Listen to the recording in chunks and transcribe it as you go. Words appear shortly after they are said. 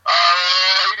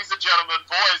gentlemen,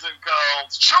 boys and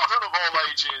girls, children of all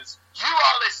ages, you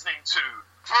are listening to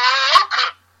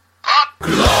Broken But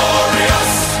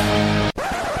Glorious!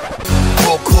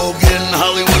 Hulk Hogan,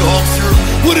 Hollywood Hulkster,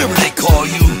 whatever they call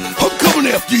you, I'm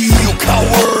coming after you, you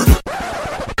coward!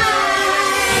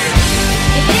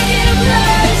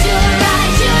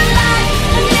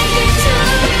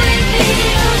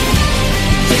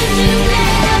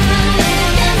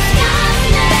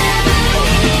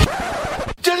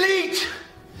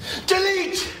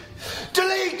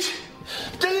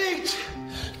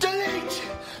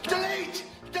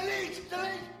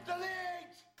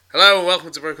 Hello and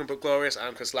welcome to Broken But Glorious.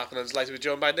 I'm Chris Lappin and delighted to be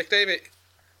joined by Nick Davey.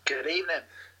 Good evening.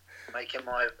 Making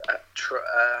my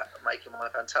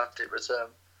fantastic return.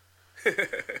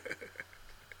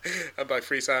 And by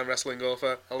three-time wrestling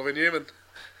author Oliver Newman.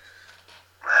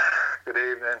 Good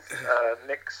evening.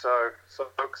 Nick's so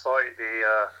excited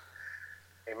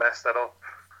he messed it up.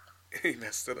 He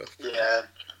messed it up. Yeah.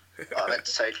 I meant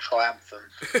to say triumphant.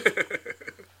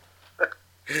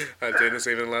 How you doing this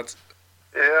evening, lads?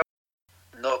 Yeah.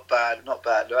 Not bad.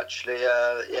 Actually,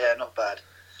 yeah, not bad.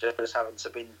 Just having to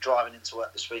be driving into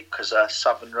work this week because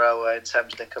Southern Railway and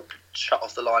Thameslink have shut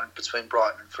off the line between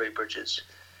Brighton and Three Bridges.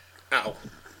 Ow.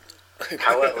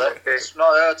 However, it's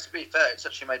not. To be fair, it's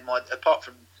actually made my, apart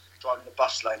from driving the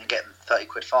bus lane and getting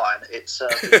 £30 fine, it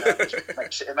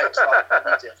makes life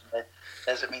easier for me.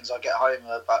 As it means I get home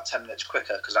about 10 minutes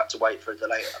quicker because I have to wait for a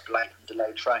delayed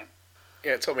train.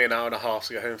 Yeah, it took me an hour and a half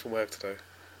to get home from work today.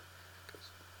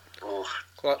 Well,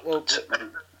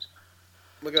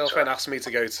 my girlfriend asked me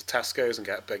to go to Tesco's and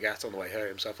get a baguette on the way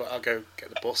home, so I thought I'll go get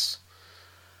the bus.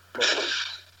 But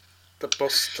the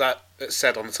bus that it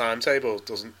said on the timetable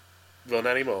doesn't run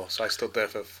anymore, so I stood there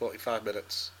for 45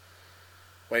 minutes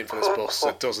waiting for this bus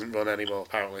that doesn't run anymore,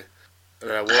 apparently. And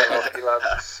then I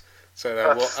walked. So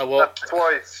then I walked.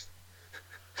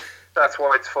 That's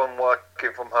why it's fun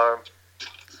working from home.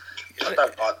 I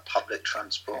don't like public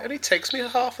transport. It only takes me a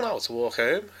half an hour to walk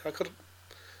home.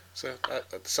 So I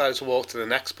decided to walk to the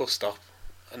next bus stop,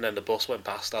 and then the bus went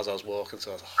past as I was walking. So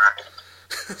I was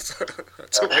That's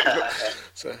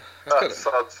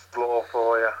law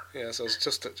for you. Yeah, so it was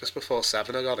just before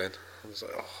 7 I got in. I was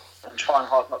like, oh. I'm trying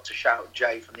hard not to shout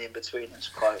Jay from the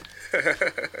In-Betweeners quote.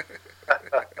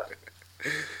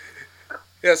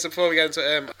 Yeah, so before we get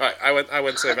into right, I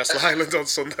went to Wrestle Island on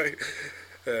Sunday.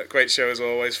 Great show as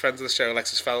always. Friend of the show,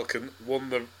 Alexis Falcon, won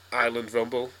the Island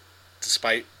Rumble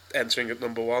despite entering at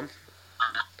number 1.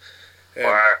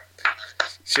 Wow.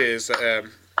 She is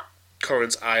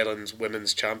current Island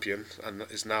Women's Champion and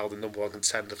is now the number 1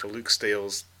 contender for Luke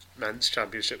Steele's Men's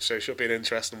Championship, so she'll be an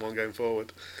interesting one going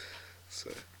forward. So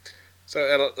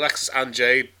Alexis and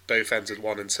Jay both entered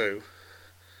 1 and 2,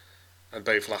 and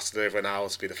both lasted over an hour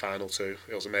to be the final 2.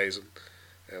 It was amazing.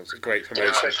 It was a great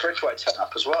promotion. Chris Ridgway turned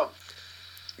up as well.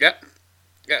 Yeah,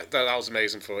 that was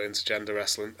amazing for intergender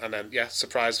wrestling. And then,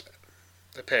 surprise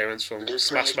appearance from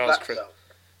Smash Mouth's Chris.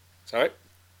 Sorry?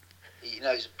 You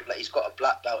know, he's got a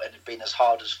black belt and been as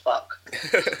hard as fuck.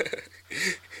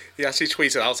 He actually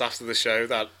tweeted out after the show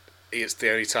that it's the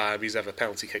only time he's ever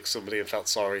penalty kicked somebody and felt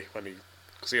sorry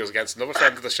because he was against another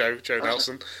friend of the show, Joe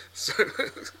Nelson. So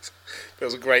it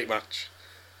was a great match,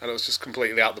 and it was just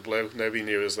completely out of the blue. Nobody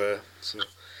knew he was there. So.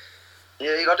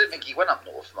 Yeah, I didn't think he went up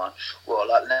north much. Well,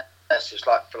 unless it's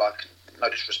like, for no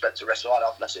disrespect to Wrestle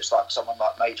Island, unless it's like someone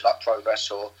like Major, like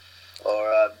Progress or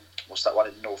what's that one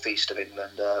in the northeast of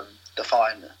England,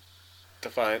 Defiant.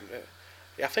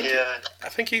 Yeah, I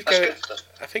think he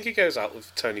goes out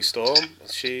with Tony Storm.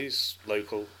 She's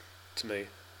local to me.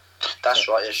 That's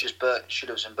right. Yeah, she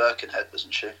lives in Birkenhead,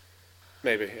 doesn't she?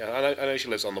 Maybe. Yeah, I know she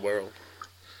lives on the Wirral.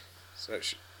 So I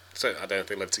don't know if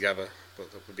they live together, but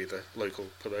that would be the local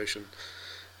promotion.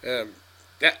 And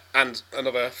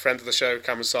another friend of the show,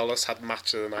 Cameron Solis, had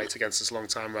match of the night against his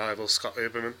long-time rival Scott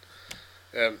Oberman.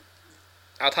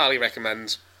 I'd highly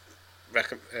recommend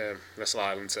Wrestle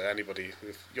Island to anybody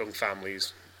with young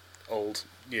families, old,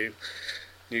 new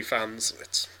fans.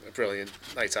 It's a brilliant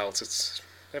night out. It's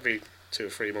every 2 or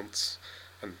 3 months,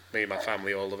 and me and my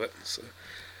family all love it. So,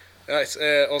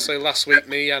 also last week,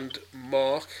 me and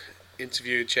Mark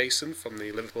interviewed Jason from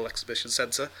the Liverpool Exhibition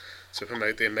Centre to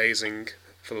promote the amazing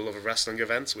For the Love of Wrestling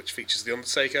event, which features The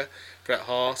Undertaker, Bret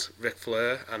Hart, Ric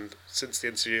Flair, and since the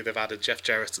interview they've added Jeff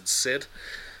Jarrett and Sid.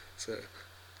 So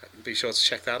be sure to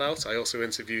check that out. I also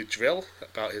interviewed Drill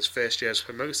about his first year as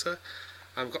promoter,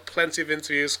 and we've got plenty of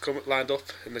interviews lined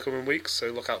up in the coming weeks,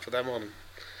 so look out for them on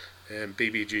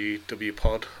BBGW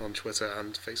Pod on Twitter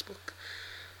and Facebook.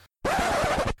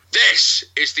 This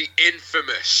is the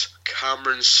infamous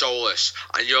Cameron Solis,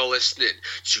 and you're listening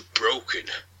to Broken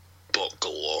But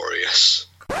Glorious.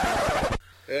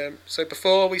 So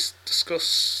before we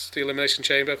discuss the Elimination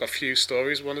Chamber, I've got a few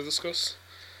stories we want to discuss.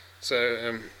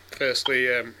 So firstly,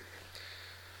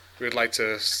 we would like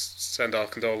to send our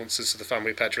condolences to the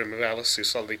family of Pedro Morales, who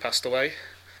suddenly passed away.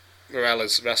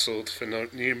 Morales wrestled for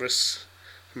numerous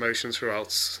promotions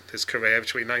throughout his career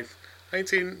between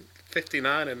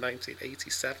 1959 and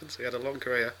 1987, so he had a long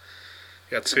career.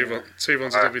 He had two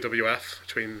runs at WWF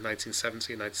between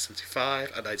 1970 and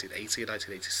 1975, and 1980 and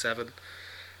 1987.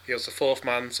 He was the fourth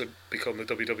man to become the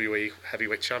WWE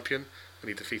Heavyweight Champion when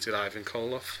he defeated Ivan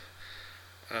Koloff.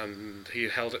 And he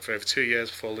held it for over 2 years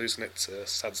before losing it to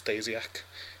Sad Stasiak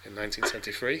in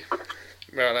 1973.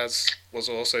 Morales was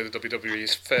also the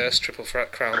WWE's first Triple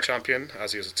Threat Crown Champion,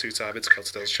 as he was a two-time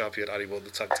Intercontinental Champion and he won the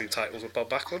tag team titles with Bob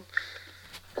Backlund.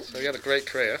 So he had a great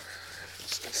career.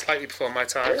 It's slightly before my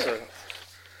time, so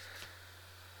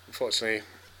unfortunately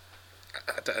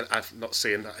I've not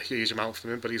seen a huge amount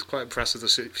from him, but he's quite impressive the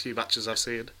few matches I've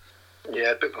seen.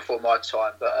 Yeah, a bit before my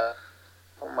time, but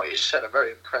from what you said, a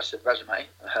very impressive resume.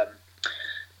 No,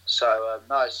 it's a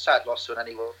sad loss when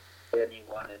anyone in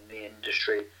the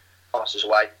industry passes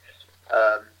away.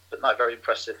 But no, very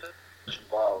impressive.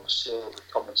 Well, see all the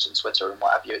comments on Twitter and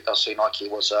what have you. It does seem like he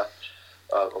was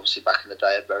obviously back in the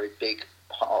day a very big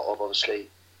part of obviously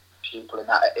people in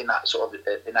that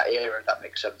era. If that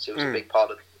makes sense, it was a big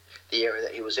part of the era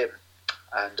that he was in.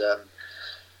 And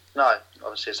no,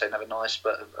 obviously I say never nice,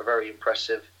 but a very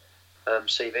impressive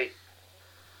CV.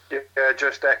 Yeah,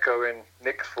 just echoing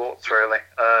Nick's thoughts really.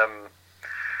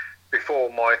 Before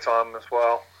my time as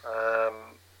well, I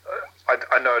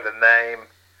know the name,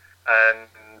 and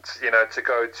to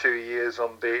go 2 years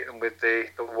unbeaten with the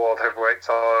World Heavyweight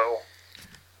title,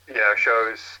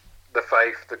 shows the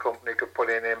faith the company could put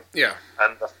in him. Yeah,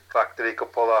 and the fact that he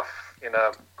could pull off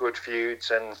good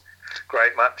feuds and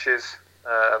great matches.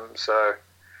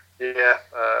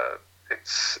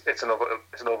 It's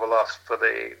another loss for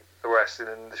the wrestling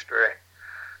industry.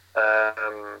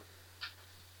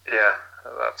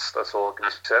 That's all I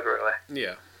can say really.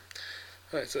 Yeah.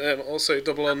 Right, also,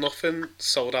 Double or Nothing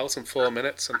sold out in 4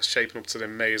 minutes, and it's shaping up to an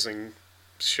amazing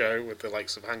show with the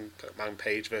likes of Hangman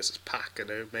Page versus Pac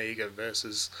and Omega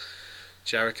versus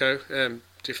Jericho. Do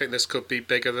you think this could be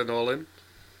bigger than All In?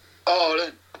 All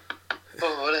In.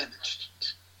 I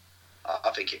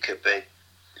think it could be.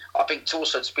 I think to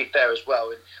be fair as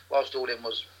well, whilst All In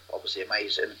was obviously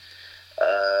amazing,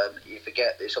 you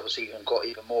forget it's obviously got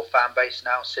even more fan base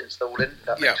now since the All In. If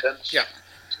that makes sense. Yeah.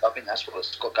 I think that's what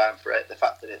it's got going for it. The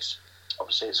fact that it's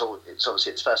obviously its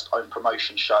first own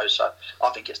promotion show, so I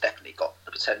think it's definitely got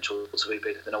the potential to be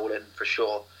bigger than All In for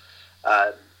sure.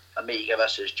 Omega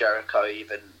versus Jericho,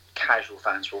 even casual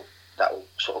fans will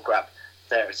sort of grab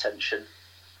their attention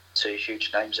to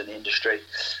huge names in the industry.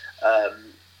 I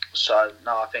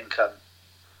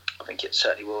think it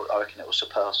certainly will. I reckon it will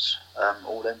surpass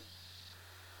All In.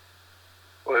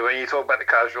 Well, when you talk about the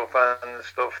casual fan and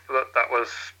stuff, that was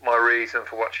my reason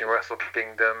for watching Wrestle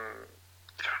Kingdom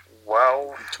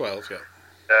 12.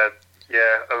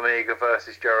 Omega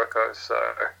versus Jericho. So,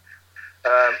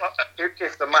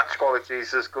 if the match quality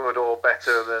is as good or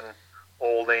better than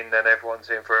All In, then everyone's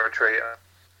in for a treat.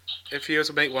 If you were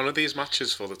to make one of these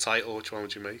matches for the title, which one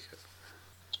would you make?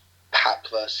 Pac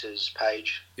versus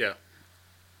Page. Yeah.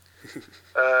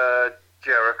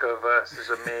 Jericho versus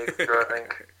Omega, I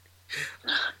think.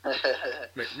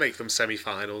 Make them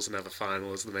semi-finals and have a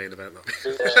final as the main event.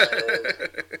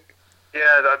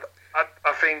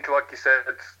 I think, like you said,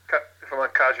 from a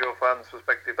casual fan's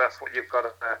perspective, that's what you've got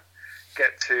to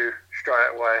get to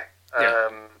straight away.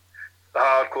 The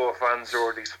hardcore fans are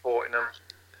already supporting them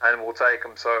and will take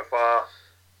them so far,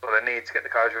 but they need to get the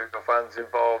casual fans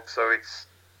involved. So it's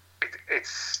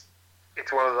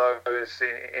one of those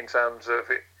in terms of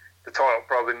it. The title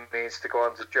probably needs to go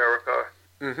on to Jericho.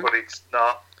 Mm-hmm. But it's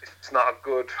not a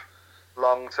good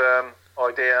long-term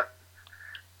idea.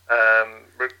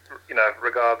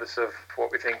 Regardless of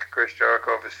what we think of Chris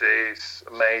Jericho, obviously he's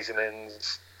amazing and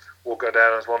will go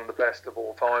down as one of the best of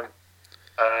all time.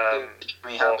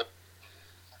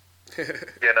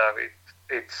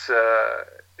 It's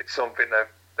something that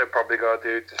they've probably got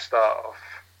to do to start off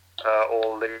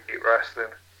All Elite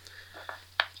Wrestling.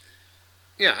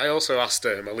 Yeah, I also asked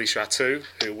Alicia Atu,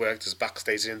 who worked as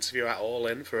backstage interview at All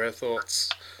In, for her thoughts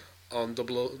on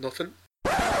Double or Nothing.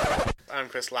 I'm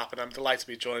Chris Lapp, and I'm delighted to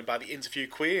be joined by the interview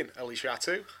queen, Alicia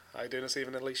Atu. How are you doing this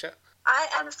evening, Alicia? I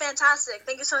am fantastic.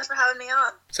 Thank you so much for having me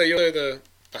on. So you're the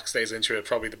backstage interview at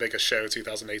probably the biggest show of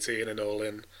 2018 in All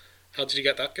In. How did you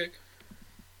get that gig?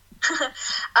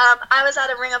 I was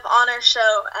at a Ring of Honor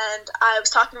show, and I was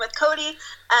talking with Cody,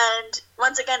 and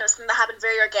once again, it was something that happened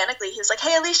very organically. He was like,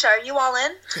 "Hey, Alicia, are you all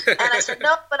in?" And I said,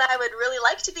 "No, but I would really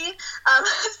like to be."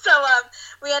 So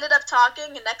we ended up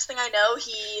talking, and next thing I know,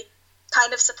 he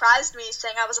kind of surprised me,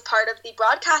 saying I was a part of the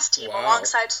broadcast team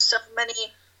alongside so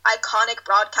many iconic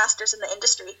broadcasters in the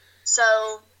industry.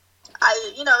 So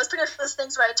it was pretty much one of those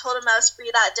things where I told him I was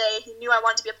free that day. He knew I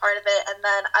wanted to be a part of it, and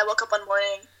then I woke up one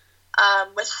morning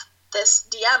with this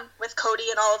DM with Cody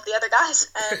and all of the other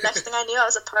guys, and next thing I knew, I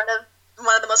was a part of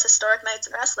one of the most historic nights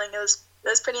in wrestling. It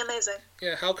was pretty amazing.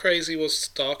 Yeah, how crazy was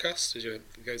Starcast? Did you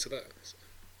go to that?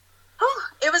 Oh,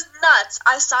 it was nuts.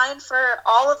 I signed for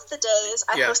all of the days.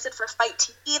 I hosted for Fight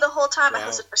TV the whole time. I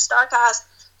hosted for Starcast.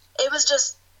 It was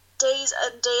just days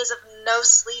and days of no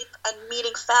sleep and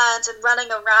meeting fans and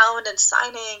running around and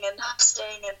signing and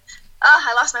hosting, and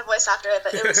I lost my voice after it,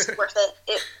 but it was worth it.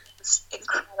 It was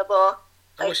incredible.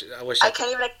 I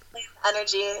can't even explain the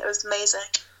energy. It was amazing.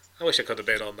 I wish I could have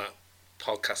been on that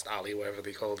podcast alley, whatever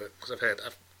they called it, because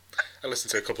I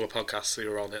listened to a couple of podcasts who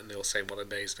were on it, and they all saying what an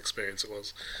amazing experience it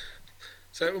was.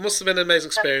 So it must have been an amazing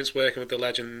experience working with the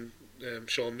legend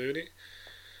Sean Mooney.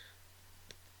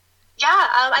 Yeah,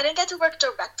 I didn't get to work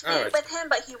directly with him,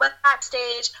 but he went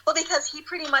backstage. Well, because he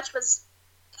pretty much was...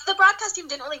 The broadcast team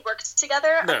didn't really work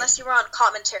together unless you were on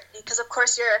commentary, because of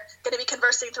course you're going to be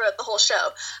conversing throughout the whole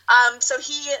show. So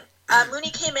Mooney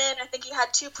came in, I think he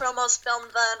had 2 promos, filmed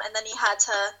them, and then he had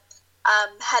to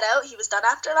head out. He was done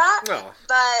after that. Oh,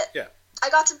 but yeah.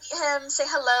 I got to meet him, say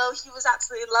hello. He was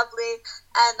absolutely lovely,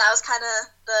 and that was kind of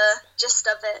the gist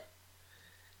of it.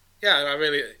 Yeah, I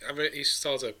really he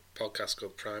started a podcast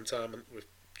called Primetime with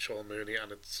Sean Mooney,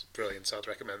 and it's brilliant, so I'd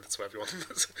recommend it to everyone.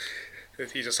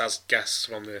 He just has guests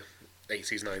from the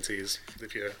 80s, 90s.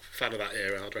 If you're a fan of that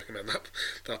era, I'd recommend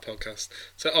that podcast.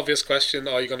 So, obvious question,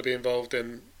 are you going to be involved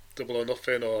in Double or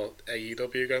Nothing or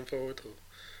AEW going forward? Or?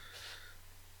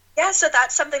 Yeah, so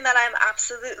that's something that I'm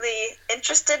absolutely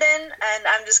interested in, and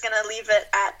I'm just going to leave it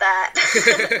at that.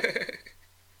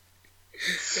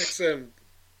 It's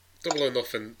Double or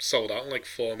Nothing sold out in like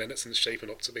 4 minutes and it's shaping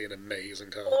up to be an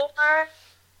amazing card.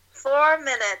 4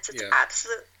 minutes. It's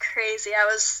absolutely crazy.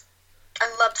 I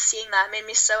loved seeing that. It made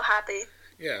me so happy.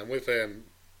 Yeah, and with the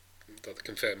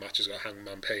confirmed matches, got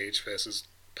Hangman Page versus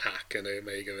Pac and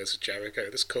Omega versus Jericho.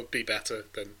 This could be better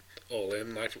than All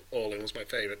In. All In was my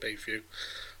favourite pay-per-view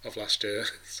of last year.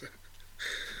 So.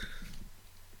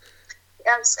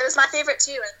 Yes, it was my favourite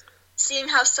too. And seeing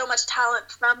how so much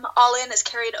talent from All In is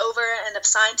carried over and have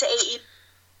signed to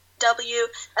AEW,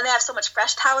 and they have so much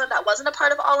fresh talent that wasn't a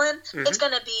part of All In, it's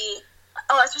going to be...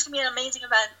 it's just going to be an amazing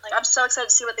event. I'm so excited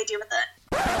to see what they do with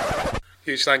it.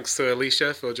 Huge thanks to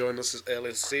Alicia for joining us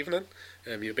earlier this evening.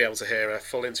 You'll be able to hear a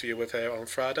full interview with her on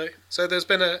Friday. So there's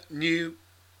been a new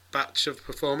batch of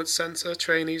Performance Centre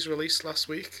trainees released last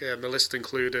week. The list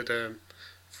included... is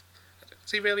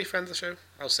he really a friend of the show?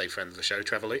 I'll say friend of the show,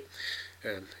 Trevor Lee.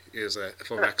 He is a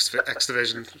former X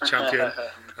Division champion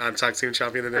and tag team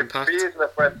champion in Impact. He isn't a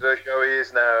friend of the show, he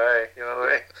is now, eh? You know what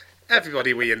I mean?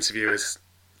 Everybody we interview is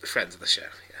friends of the show.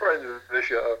 Yeah. Friends of the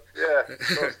show, yeah,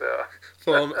 of course they are.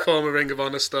 former Ring of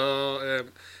Honor star,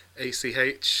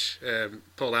 ACH,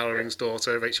 Paul Ellering's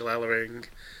daughter, Rachel Ellering,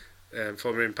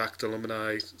 former Impact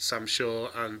alumni, Sam Shaw,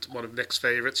 and one of Nick's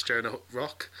favourites, Jonah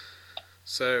Rock.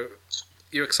 So,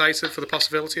 you excited for the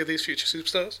possibility of these future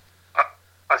superstars?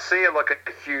 I see it like a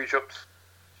huge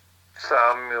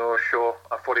Sam Shaw.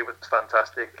 I thought he was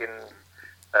fantastic in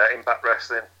Impact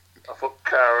Wrestling. I thought the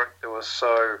character was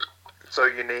so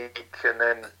unique, and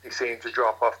then he seemed to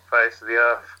drop off the face of the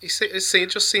earth. It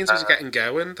just seems he was getting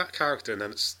going, that character, and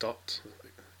then it stopped. He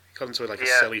got into a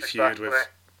silly feud with...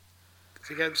 Did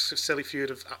he get a silly feud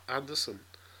with Anderson?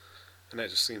 And it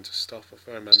just seemed to stop, if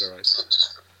I remember right.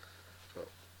 But,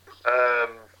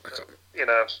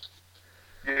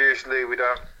 usually we're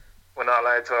not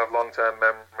allowed to have long-term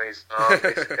memories on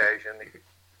this occasion. It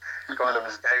kind of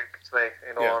escaped me,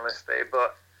 in all honesty.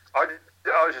 But I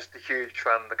was just a huge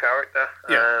fan of the character.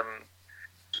 Yeah.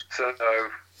 So,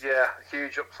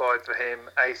 huge upside for him.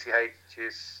 ACH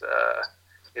is,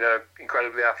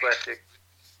 incredibly athletic.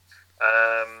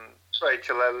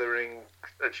 Rachel Ellering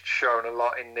has shown a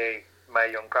lot in the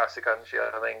Mae Young Classic, hasn't she?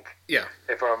 I think. Yeah.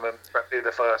 If I remember correctly,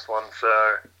 the first one.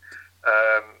 So,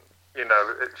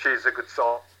 she's a good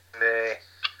sign there.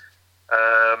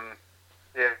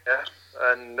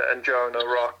 And Jonah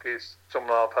Rock is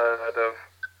someone I've heard of,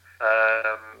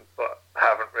 but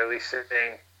haven't really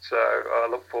seen. So I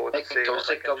look forward to seeing.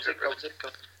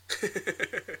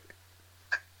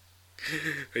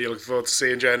 Are you looking forward to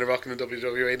seeing Jonah Rock in the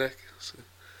WWE, Nick?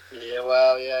 Yeah,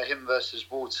 well, him versus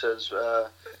Walters.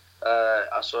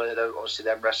 I saw obviously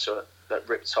them wrestle at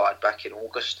Riptide back in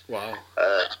August. Wow.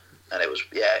 And it was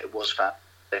fantastic.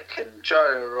 And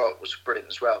Joe Rock was brilliant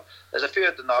as well. There's a few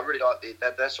of them that I really like.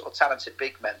 They're sort of talented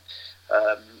big men.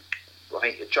 I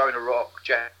think Jonah Rock,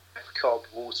 Jeff Cobb,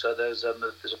 Walter. There's a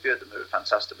few of them who are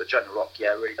fantastic. But Jonah Rock,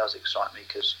 really does excite me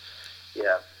because,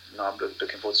 I'm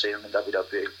looking forward to seeing him in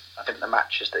WWE. I think the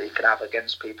matches that he can have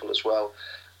against people as well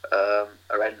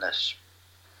are endless.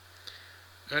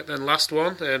 Right, then last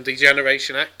one, the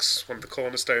Generation X, one of the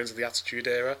cornerstones of the Attitude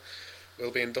Era,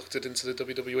 will be inducted into the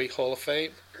WWE Hall of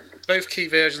Fame. Both key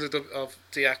versions of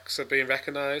DX are being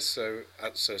recognised, so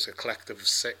it's a collective of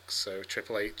 6, so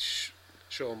Triple H,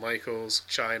 Shawn Michaels,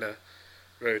 Chyna,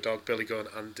 Road Dogg, Billy Gunn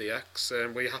and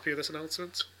DX. Were you happy with this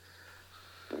announcement?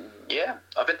 Yeah,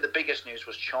 I think the biggest news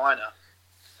was Chyna.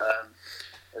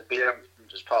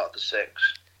 As part of the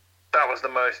 6. That was the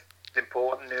most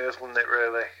important news, wasn't it?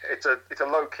 Really, it's a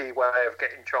low key way of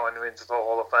getting Chyna into the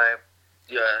Hall of Fame.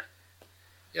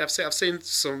 Yeah, I've seen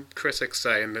some critics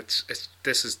saying that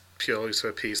this is purely to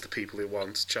appease the people who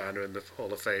want Chyna in the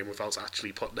Hall of Fame without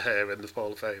actually putting her in the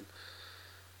Hall of Fame.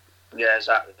 Yeah,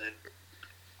 exactly.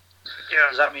 Yeah.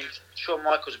 Does that mean Shawn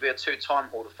Michaels will be a 2-time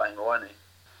Hall of Famer, won't he?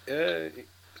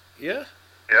 Yeah.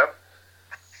 Yep.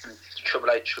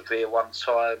 Triple H would be a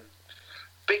 1-time.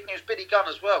 Big news, Billy Gunn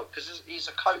as well, because he's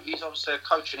a coach. He's obviously a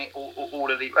coach in all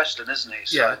elite wrestling, isn't he?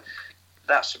 So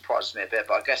that surprises me a bit.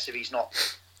 But I guess if he's not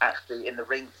actually in the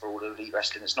ring for all elite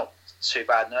wrestling, it's not too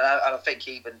bad. And I think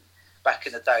even back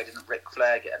in the day, didn't Ric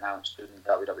Flair get announced in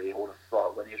WWE Hall of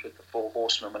Fame when he was with the Four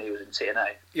Horsemen when he was in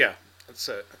TNA? Yeah, that's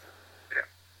it.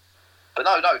 But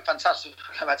no, fantastic.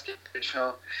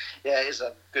 Yeah, it is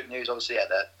a good news. Obviously,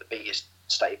 the biggest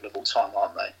stable of all time,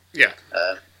 aren't they? Yeah.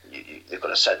 You've got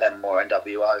to set them more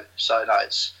NWO. So no,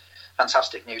 it's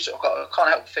fantastic news. I can't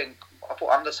help think. I thought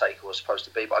Undertaker was supposed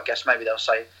to be, but I guess maybe they'll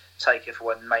say Taker for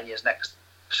when Mania's next.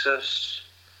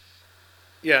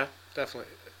 Yeah,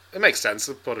 definitely. It makes sense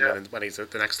to put him in when he's the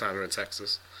next time we're in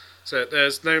Texas. So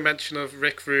there's no mention of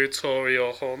Rick Rude, Tori,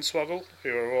 or Hornswoggle,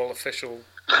 who are all official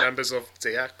members of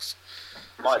DX.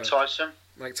 Mike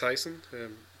Tyson,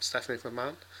 Stephanie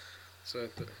McMahon. So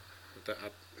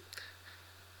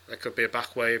that could be a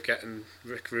back way of getting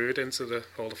Rick Rude into the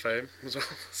Hall of Fame as well.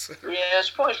 So. Yeah, I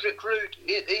suppose Rick Rude,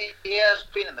 he has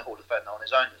been in the Hall of Fame on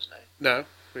his own, hasn't he? No.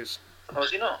 Oh,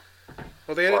 is he not?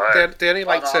 Well, they only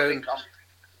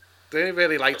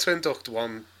really like to induct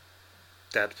one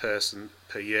dead person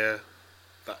per year.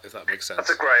 If that makes sense. That's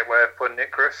a great way of putting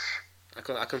it, Chris. I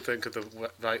can think of the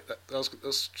right. That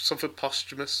was something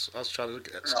posthumous. I was trying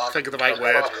to think of the right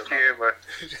word.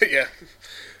 Yeah,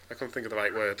 I couldn't think of the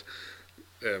right word.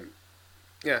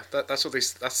 That's what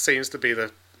that seems to be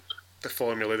the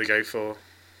formula they go for.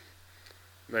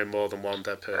 No more than one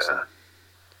dead person. Yeah.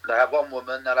 They'll have one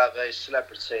woman. They'll have a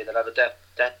celebrity. They'll have a dead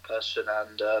person,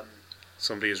 and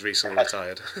somebody who's recently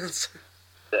retired.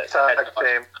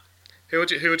 Who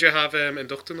would you have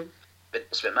inducting them?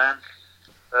 Vince McMahon.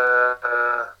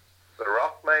 The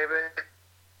Rock, maybe.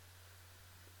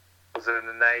 Was it in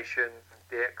the Nation,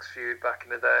 DX feud back in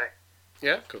the day?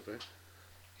 Yeah, could be.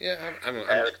 Yeah, I'm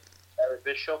Eric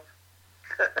Bischoff.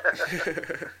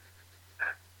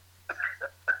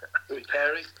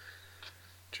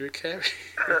 Drew Carey.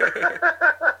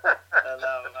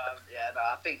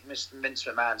 I think Vince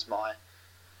McMahon's my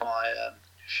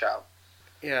shout.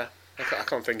 Yeah, I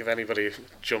can't think of anybody who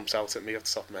jumps out at me off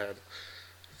the top of my head.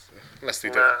 Unless they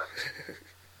do.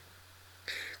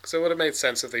 So it would have made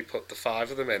sense if they put the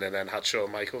 5 of them in and then had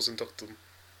Shawn Michaels induct them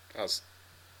as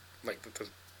like the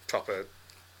proper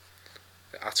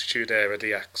Attitude Era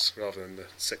DX rather than the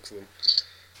 6 of them.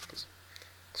 Because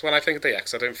when I think of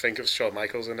DX, I don't think of Shawn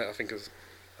Michaels in it. I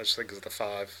just think of the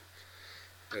 5.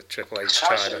 Triple H,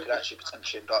 Tyson Chyna. could actually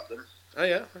potentially induct them. Oh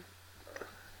yeah.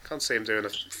 Can't see him doing a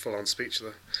full-on speech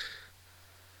though.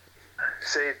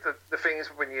 See, the thing is,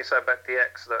 when you say about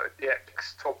DX, though,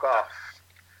 DX took off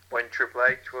when Triple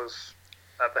H was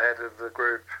at the head of the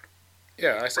group.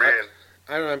 Yeah,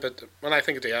 I remember, when I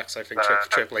think of DX, I think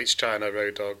Triple H, Chyna,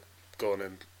 Road Dogg, Gunn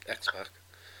and X-Pac.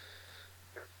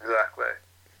 Exactly.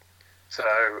 So,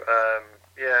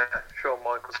 Shawn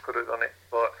Michaels could have done it,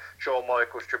 but Shawn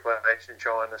Michaels, Triple H and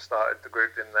Chyna started the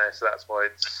group in there, so that's why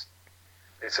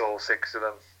it's all 6 of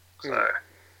them. So...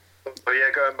 But yeah,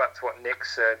 going back to what Nick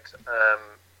said,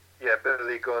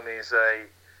 Billy Gunn is a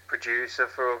producer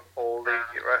for all the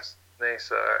wrestling,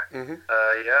 so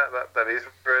that is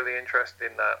really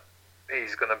interesting that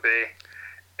he's going to be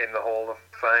in the Hall of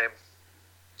Fame,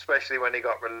 especially when he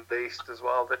got released as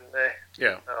well, didn't he?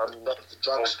 Yeah. The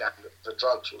drug scandal, the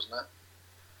drugs, wasn't it?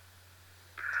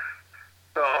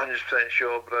 Not 100%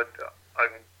 sure, but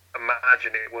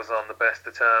imagine it was on the best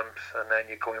of terms, and then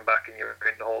you're coming back and you're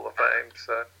in the Hall of Fame.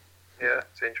 So, yeah,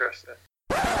 it's interesting.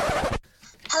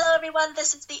 Hello everyone,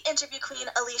 this is the interview queen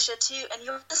Alicia 2, and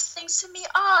you're listening to me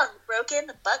on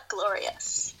Broken But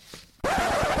Glorious.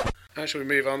 Now shall we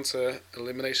move on to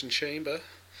Elimination Chamber?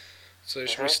 So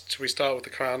should we start with the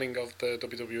crowning of the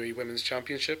WWE Women's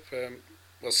Championship?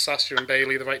 Was Sasha and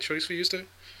Bayley the right choice for you two?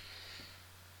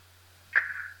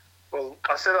 Well,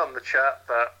 I said on the chat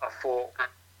that I thought,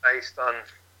 based on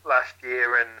last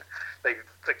year, and they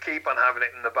keep on having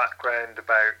it in the background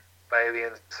about Bayley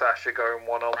and Sasha going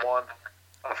one-on-one,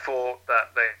 I thought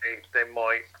that they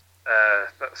might,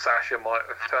 that Sasha might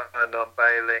have turned on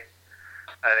Bayley,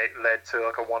 and it led to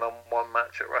like a one-on-one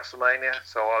match at WrestleMania.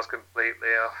 So I was completely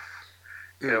off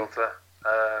kilter.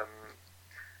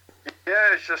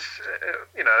 Yeah, it's just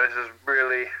it's just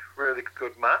really, really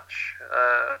good match.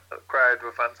 The crowd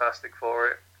were fantastic for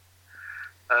it,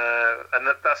 and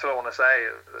that's what I want to say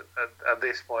at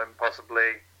this point.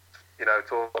 Possibly,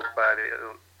 talk about it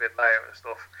a bit later and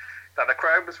stuff. That the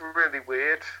crowd was really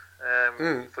weird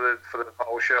for the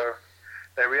whole show.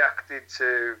 They reacted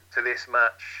to this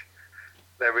match.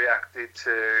 They reacted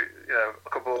to a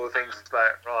couple of other things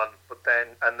later on,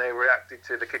 and they reacted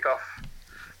to the kickoff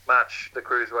match, the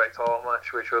Cruiserweight title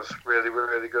match, which was really,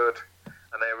 really good,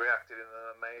 and they reacted in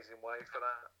an amazing way for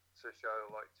that. To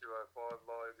show like 205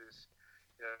 Live is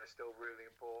still really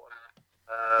important.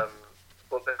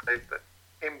 But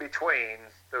in between,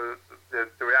 the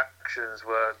reactions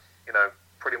were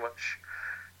pretty much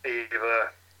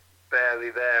either barely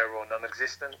there or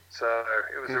non-existent. So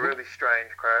it was a really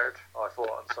strange crowd, I thought,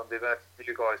 on Sunday. Did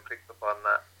you guys pick up on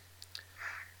that?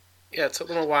 Yeah, it took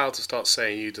them a while to start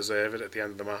saying "you deserve it" at the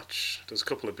end of the match. There was a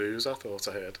couple of boos I thought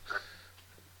I heard,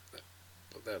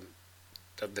 but then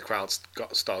the crowd got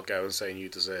to start going saying "you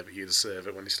deserve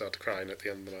it" when they started crying at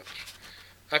the end of the match.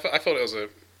 I thought it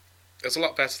was a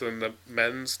lot better than the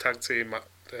men's tag team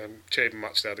chamber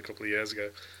match they had a couple of years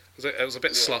ago. It was a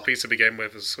bit sloppy to begin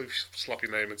with. There's some sloppy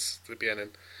moments at the beginning.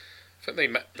 I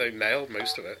think they nailed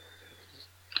most of it.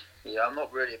 Yeah, I'm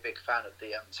not really a big fan of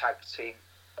the tag team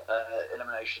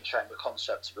Elimination Chamber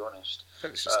concept, to be honest. I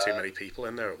think it's just too many people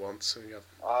in there at once.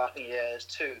 I think it's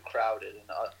too crowded, and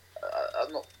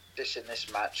I'm not dissing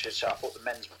this match. I thought the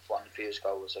men's one a few years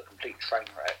ago was a complete train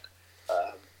wreck,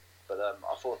 but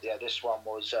I thought this one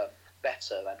was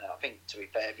better. And I think, to be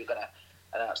fair, if you're going to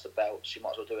announce the belts, you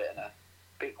might as well do it in a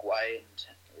big way, and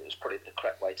it was probably the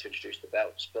correct way to introduce the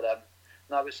belts. But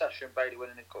no, with Sasha and Bayley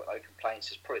winning, got no complaints.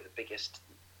 It's probably the biggest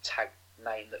tag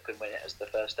name that could win it as the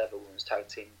first ever women's tag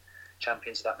team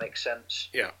champions. If that makes sense.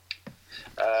 Yeah.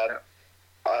 I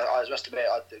must admit,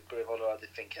 I did agree with Oliver. I did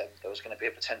think there was going to be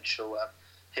a potential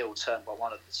heel turn by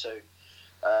one of the two.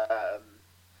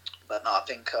 But no, I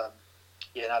think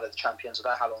now they're the champions. I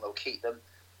don't know how long they'll keep them.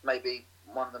 Maybe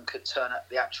one of them could turn at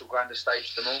the actual grandest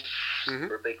stage of them all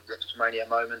for a big WrestleMania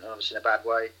moment, and obviously in a bad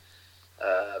way.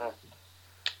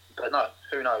 But no,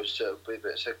 who knows?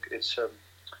 It's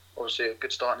obviously a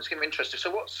good start, and it's going to be interesting.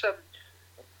 So what's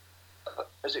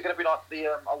is it going to be like the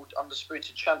old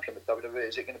undisputed champion with WWE?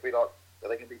 Is it going to be like, are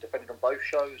they going to be defending on both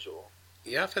shows, or?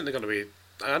 Yeah, I think they're going to be,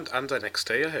 and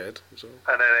NXT I heard. So.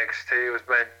 And NXT was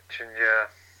mentioned, yeah.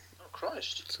 Oh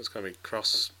Christ! So it's going to be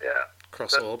cross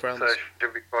all brands. So it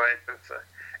should be quite interesting.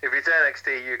 If it's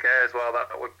NXT UK as well,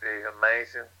 that would be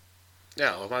amazing.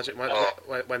 Yeah, well, imagine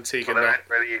when Tegan. There aren't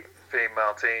really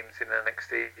female teams in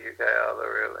NXT UK, are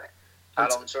there really? How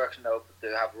long do you reckon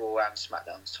they'll have Raw and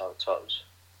SmackDown titles?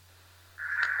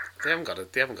 They haven't got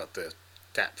the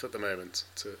depth at the moment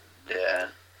to. Yeah,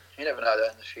 you never know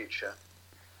that in the future.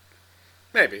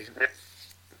 Maybe.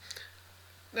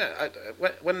 Yeah,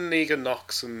 when Negan,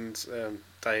 Knox and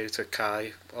Diota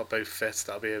Kai are both fit,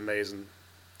 that'll be an amazing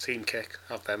team kick.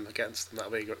 Have them against them,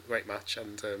 that'll be a great match.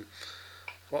 And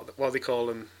what are they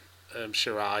calling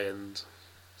Shirai and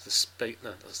the Spain?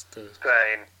 No, that's the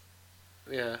Spain.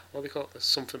 Yeah, what do they call it? The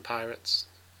something pirates,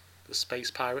 the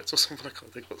space pirates or something. I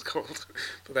can't think what it's called.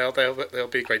 But they'll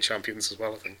be great champions as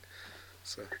well, I think.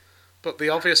 So, but the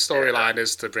obvious storyline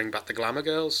is to bring back the Glamour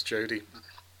Girls, Jody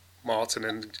Martin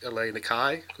and Elena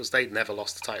Kai, because they'd never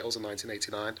lost the titles in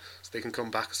 1989, so they can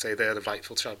come back and say they're the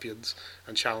rightful champions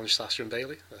and challenge Sasha and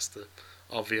Bayley. That's the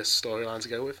obvious storyline to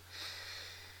go with.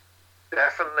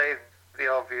 Definitely the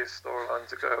obvious storyline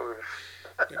to go with.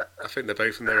 Yeah, I think they're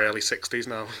both in their early 60s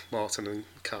now, Martin and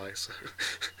Kai. So.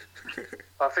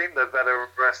 I think they're better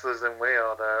wrestlers than we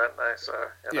are there, aren't they? So,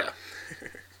 yeah.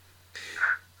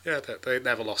 Yeah, they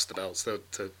never lost the belts. The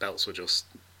belts were just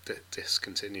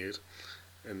discontinued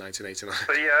in 1989.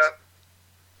 But yeah,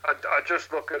 I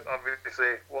just look at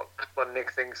obviously what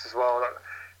Nick thinks as well.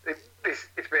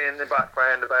 it's been in the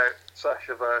background about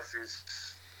Sasha versus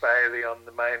Bailey on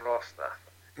the main roster,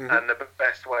 and the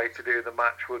best way to do the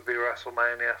match would be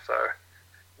WrestleMania. So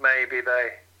maybe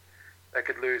they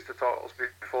could lose the titles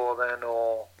before then,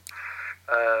 or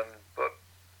but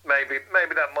maybe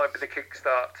that might be the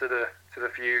kickstart to the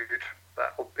feud.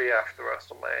 That will be after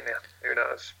WrestleMania. Who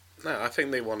knows? No, I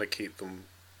think they want to keep them.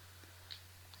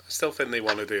 I still think they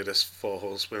want to do this 4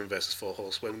 horsewomen versus 4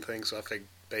 horsewomen thing. So I think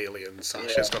Bailey and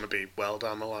Sasha's going to be well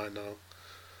down the line now.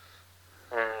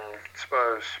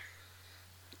 Suppose.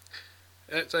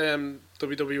 It's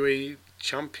WWE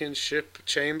Championship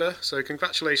Chamber. So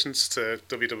congratulations to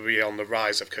WWE on the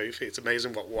rise of Kofi. It's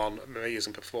amazing what one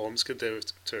amazing performance could do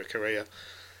to a career.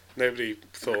 Nobody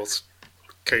thought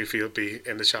Kofi would be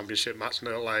in the championship match,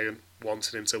 no lying,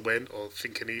 wanting him to win or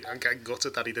thinking and getting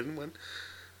gutted that he didn't win.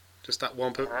 Just that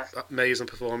one amazing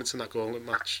performance in that gauntlet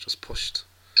match just pushed.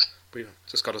 We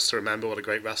just got us to remember what a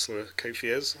great wrestler Kofi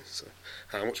is. So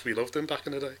how much we loved him back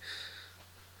in the day.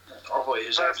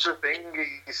 That's the thing.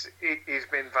 He's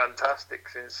been fantastic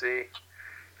since he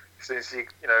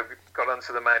got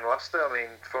onto the main roster. I mean,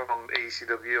 from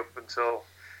ECW up until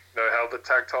held the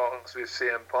tag titles with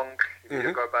CM Punk. If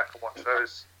you go back and watch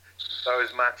those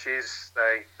matches,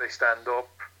 they stand up.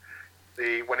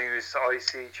 When he was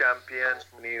IC champion,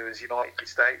 when he was United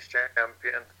States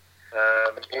champion,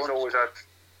 he's always had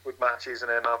good matches,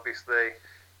 and then obviously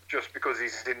just because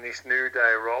he's in this New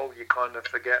Day role, you kind of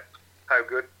forget how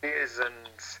good he is. And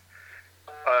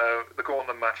the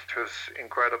Gauntlet match was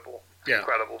incredible,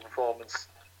 incredible performance,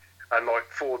 and like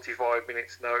 45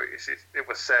 minutes notice it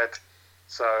was said,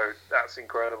 so that's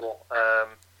incredible.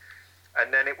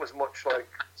 And then it was much like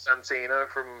Santino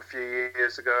from a few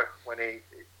years ago when he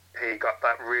got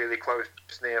that really close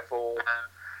near fall,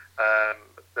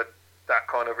 that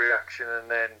kind of reaction,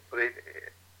 and then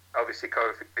obviously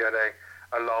Kofi had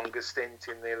a longer stint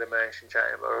in the Elimination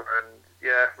Chamber, and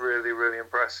really, really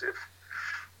impressive.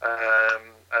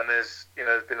 And there's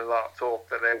been a lot of talk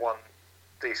that they want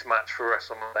this match for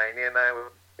WrestleMania now,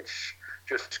 which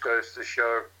just goes to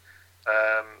show,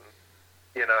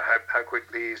 how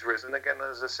quickly he's risen again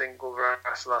as a single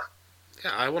wrestler.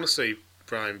 Yeah, I want to see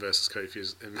Bryan versus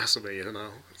Kofi in WrestleMania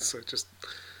now. So just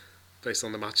based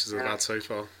on the matches they've had so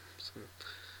far. So.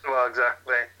 Well,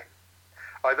 exactly.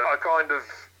 I kind of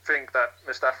think that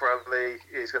Mustafa Ali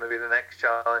is going to be the next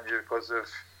challenger because of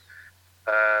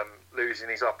losing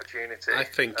his opportunity. I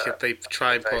think if they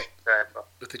try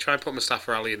and put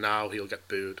Mustafa Ali in now, he'll get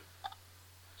booed.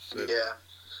 So. Yeah.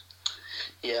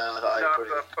 But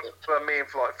I mean,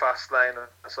 for like Fastlane or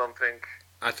something.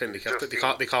 I think they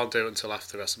can't do it until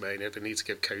after WrestleMania. They need to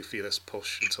give Kofi this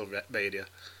push until Mania.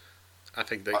 I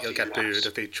think that he'll get booed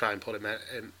if they try and put him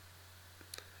in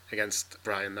against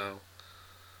Bryan now.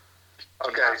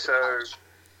 Okay, so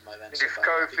if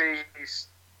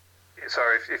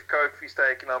Kofi's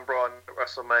taking on Bryan at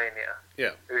WrestleMania,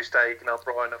 who's taking on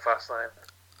Bryan at Fastlane?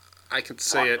 I can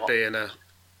see it being a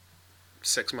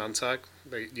 6-man tag,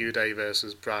 like New Day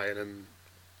versus Bryan and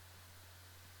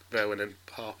Rowan and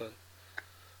Harper.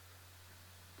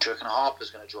 Do you reckon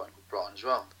Harper's going to join with Bryan as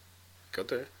well? Could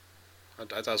do.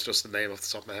 That's just the name off the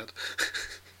top of my head.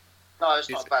 No, it's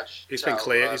not a bad. He's been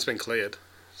cleared. He's been cleared.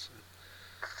 So.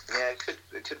 Yeah,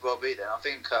 it could well be then. I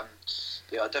think. I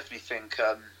definitely think.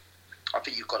 I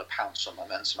think you've got to pounce on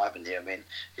momentum, haven't you? I mean,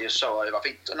 you're so over. I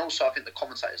think the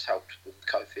commentators helped with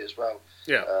Kofi as well.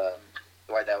 Yeah.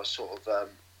 The way they were sort of,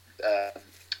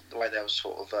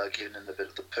 giving him a bit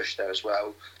of the push there as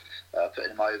well, putting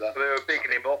him over. They were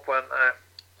bigging him up, weren't they?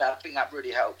 I think that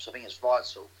really helps. I think it's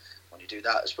vital when you do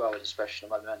that as well, and especially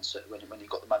the momentum. When you've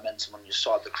got the momentum on your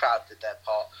side, the crowd did their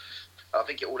part. I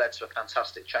think it all led to a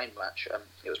fantastic chain match.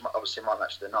 It was obviously my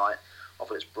match of the night. I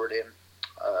thought it was brilliant.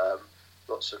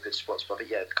 Lots of good spots, but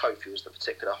Kofi was the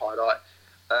particular highlight.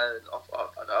 I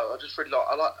just really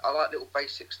I like little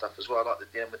basic stuff as well. I like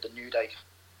the end with the New Day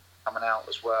coming out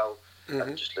as well,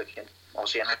 and just looking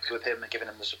obviously happy with him and giving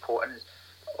him the support. And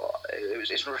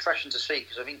it's refreshing to see,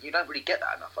 because I think you don't really get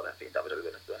that enough. I don't think WWE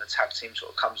when a tag team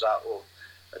sort of comes out, or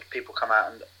people come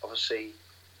out, and obviously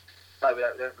we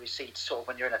don't really see sort of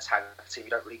when you're in a tag team, you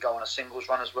don't really go on a singles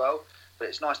run as well. But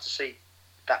it's nice to see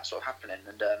that sort of happening,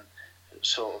 and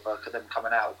sort of them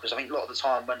coming out, because I think a lot of the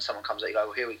time when someone comes out, you go,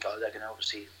 well, here we go, they're going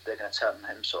to turn on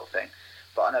him, sort of thing.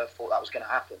 But I never thought that was going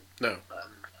to happen. No.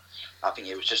 I think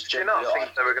it was just generally. Do you not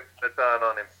think they were going to turn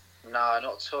on him? No,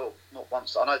 not at all. Not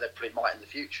once. I know they probably might in the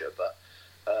future, but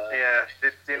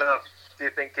do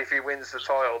you think if he wins the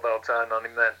title, they'll turn on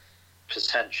him then?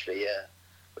 Potentially, yeah.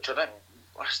 Which I don't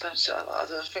I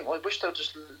think I wish they'll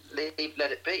just let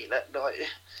it be.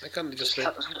 They can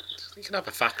you can have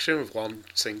a faction with one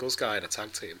singles guy in a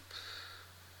tag team,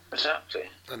 Exactly.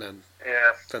 and then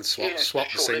Yeah.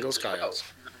 swap the singles guy well. out.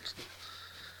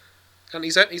 And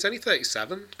he's only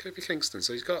 37, Kofi Kingston.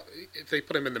 So he's got. If they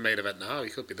put him in the main event now, he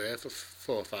could be there for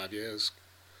 4 or 5 years.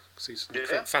 Because he's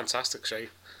in fantastic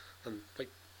shape, and like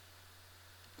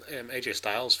AJ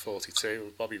Styles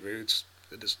 42, Bobby Roode's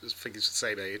I think he's the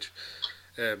same age.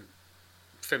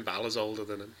 Finn Balor's older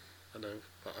than him. I know,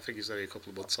 but I think he's only a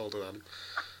couple of months older than him.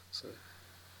 So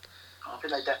I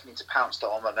think they definitely need to pounce that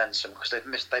on momentum because they've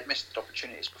missed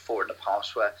opportunities before in the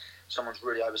past where someone's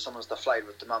really over, someone's the flavour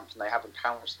of the month and they haven't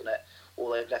pounced on it,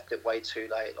 or they've left it way too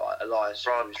late, like Elias.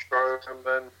 Braun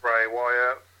Strowman, Bray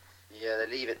Wyatt. Yeah, they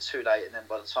leave it too late, and then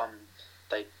by the time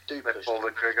they do push, pull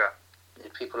the trigger.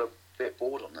 People are a bit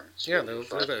bored on them. yeah,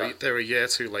 they're a year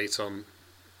too late on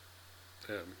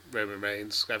Roman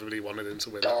Reigns. Everybody wanted him to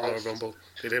win the Royal Rumble.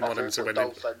 They didn't want him to win it.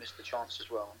 Dolph missed the chance as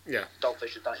well. Yeah. Dolph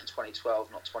should have done it in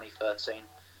 2012, not 2013.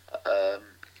 I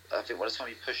think by the time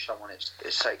you push someone, it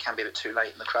can be a bit too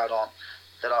late, and the crowd aren't.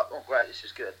 They're like, "Oh, great, this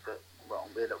is good," but well,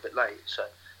 we're a little bit late. So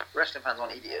wrestling fans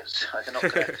aren't idiots. They're not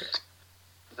going to.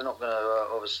 They're not going to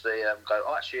obviously go,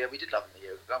 "Oh, actually, yeah, we did love him a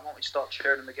year ago. Why don't we start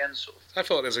cheering them again?" Sort of. I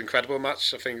thought it was an incredible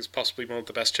match. I think it's possibly one of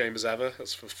the best chambers ever.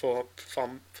 It's for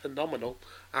phenomenal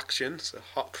action, it's a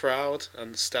hot crowd,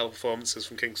 and stellar performances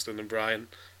from Kingston and Bryan,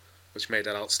 which made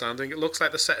it outstanding. It looks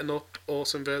like they're setting up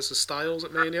Orton versus Styles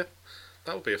at Mania.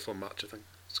 That would be a fun match, I think.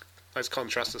 It's a nice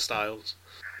contrast to Styles.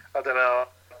 I don't know.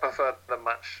 I preferred the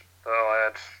match that I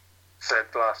had said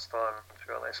last time, to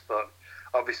be honest. But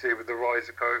obviously, with the rise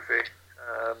of Kofi,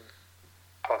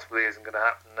 possibly isn't going to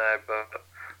happen now. But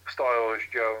Styles,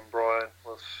 Joe, and Bryan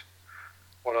was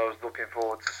what I was looking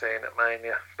forward to seeing at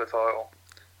Mania for the title.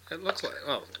 It looks like,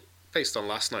 well, based on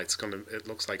last night's it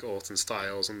looks like Orton,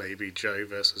 Styles, and maybe Joe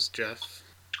versus Jeff.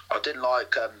 I didn't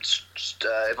like,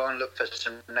 if I look for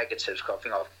some negatives, because I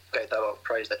think I gave that a lot of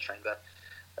praise, that chamber.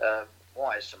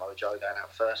 Why is Samoa Joe going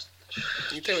out first?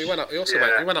 He did. He went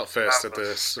out first at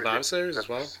the Survivor Series as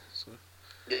well. So.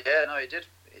 Yeah, no, he did.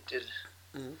 He did.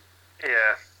 Mm-hmm.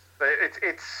 Yeah, but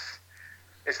it's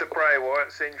the Bray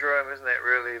Wyatt syndrome, isn't it?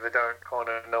 Really, they don't kind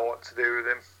of know what to do with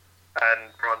him,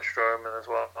 and Braun Strowman as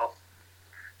well.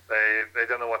 They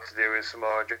don't know what to do with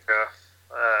Samoa Joe,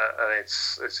 and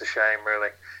it's a shame,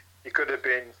 really. He could have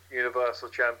been Universal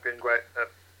Champion,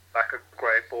 back at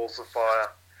Great Balls of Fire.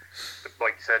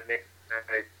 Like you said, Nick,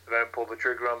 they don't pull the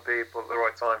trigger on people at the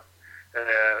right time.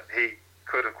 He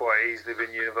could have quite easily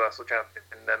been Universal Champion,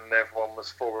 and then everyone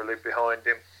was thoroughly behind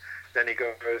him. Then he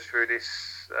goes through this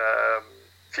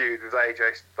feud with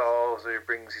AJ Styles, who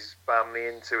brings his family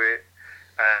into it,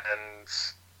 and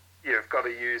you've got to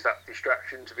use that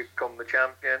distraction to become the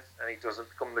champion, and he doesn't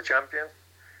become the champion.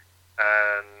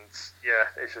 And yeah,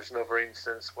 it's just another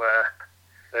instance where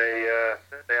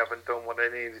they haven't done what they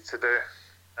needed to do,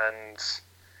 and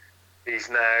he's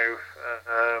now,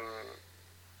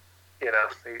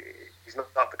 he's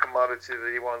not the commodity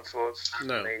that he once was.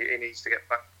 No. He needs to get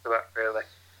back to that, really.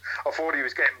 I thought he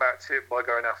was getting back to it by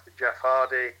going after Jeff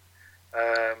Hardy.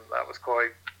 That was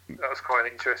quite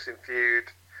an interesting feud,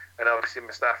 and obviously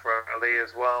Mustafa Ali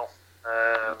as well.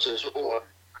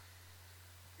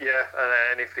 Yeah,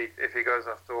 and if he goes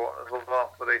after Orton as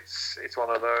well, but it's one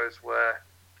of those where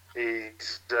he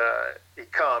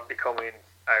can't be coming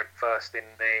out first in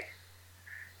a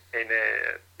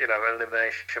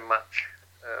elimination match.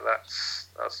 That's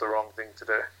the wrong thing to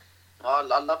do. I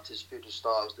loved his feud with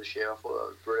Styles this year. I thought that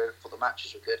was brilliant. I thought the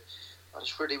matches were good. I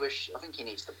just really wish. I think he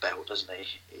needs the belt, doesn't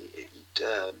he?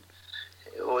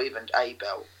 Or even a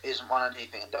belt. He hasn't won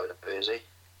anything in WWE, is he?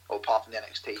 Or apart from the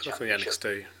NXT From the championship.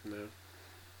 NXT, no.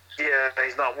 Yeah,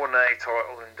 he's not won a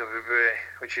title in WWE,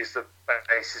 which is the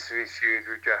basis of his feud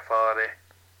with Jeff Hardy.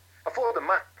 I thought the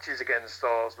matches against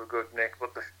Styles were good, Nick,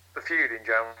 but the feud in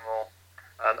general,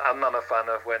 and I'm not a fan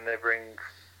of when they bring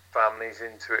families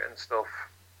into it and stuff.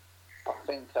 I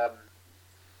think,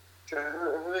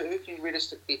 who can you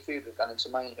realistically feud with going into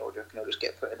Mania, or do you reckon he'll just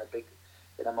get put in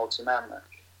a multi-man match?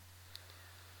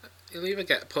 He'll either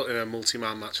get put in a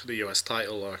multi-man match for the US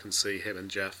title, or I can see him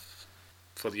and Jeff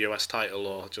for the US title,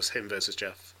 or just him versus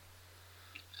Jeff.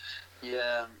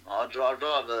 Yeah, I'd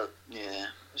rather. Yeah,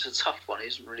 it's a tough one. He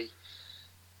isn't really.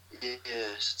 Yeah,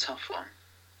 it's a tough one.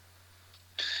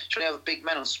 Should he have a big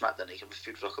man on SmackDown? He can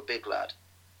feud like a big lad.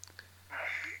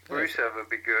 Rusev would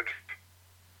be good.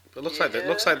 But it looks like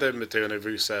they're doing a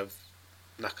Rusev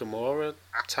Nakamura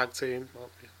tag team. I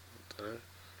don't know.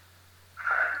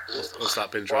 Has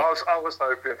that been dropped? Well, I was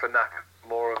hoping for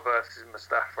Nakamura versus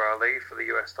Mustafa Ali for the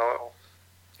US title.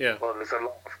 Yeah. Well, there's a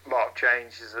lot of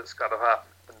changes that's got to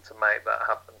happen to make that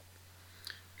happen.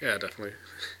 Yeah, definitely.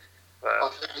 I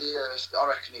think I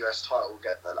reckon the US title will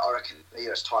get the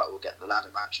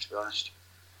ladder match. To be honest.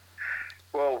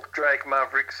 Well, Drake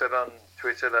Maverick said on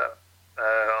Twitter that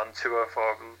on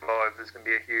 205 Live there's going to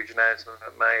be a huge announcement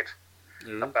made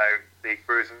about the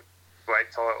cruiserweight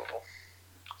title.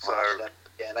 So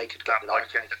yeah, they could get the ladder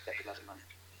match.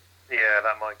 Yeah,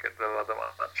 that might get the ladder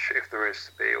match if there is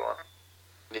to be one.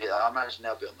 Yeah, I imagine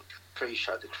they'll be on the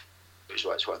pre-show. The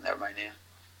cruiserweights won't they, Romania?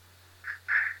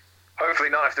 Hopefully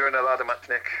not if they're in a ladder match,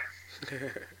 Nick.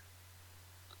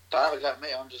 Don't have a go at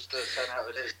me. I'm just saying how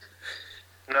it is.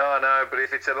 No, but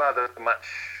if it's a ladder match,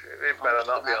 it better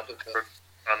not be on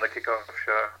the kickoff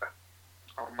show.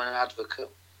 I'm an advocate.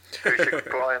 Who's your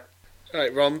client?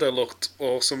 Right, Ronda looked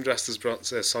awesome dressed as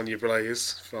Sonya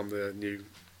Blaze from the new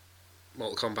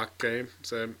Mortal Kombat game.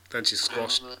 So then she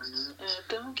squashed.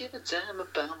 Don't give a damn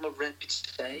about my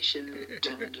reputation.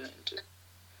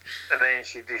 And then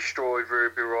she destroyed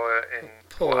Ruby Riott in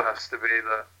what has to be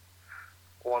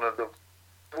one of the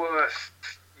worst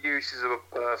uses of a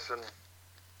person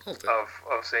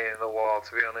I've seen in a while,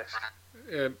 to be honest.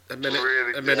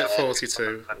 A minute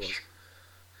 42.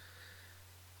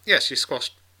 Yeah, she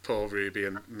squashed poor Ruby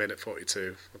in minute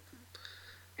 42.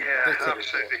 Yeah,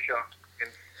 absolutely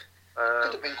shocking.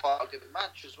 Could have been quite a good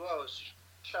match as well. It's a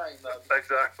shame.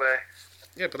 Exactly.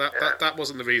 Yeah, but that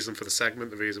wasn't the reason for the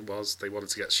segment. The reason was they wanted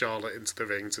to get Charlotte into the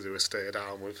ring to do a stare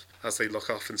down with, as they look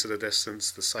off into the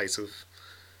distance, the sight of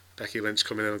Becky Lynch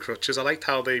coming in on crutches. I liked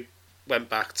how they went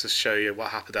back to show you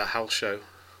what happened at House Show.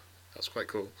 That's quite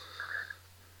cool.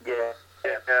 Yeah,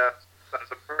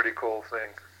 that's a pretty cool thing.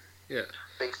 Yeah.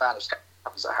 Big fan of stuff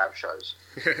happens at house shows.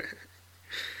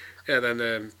 Yeah,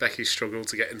 then Becky struggled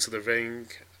to get into the ring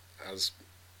as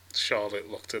Charlotte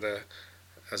looked at her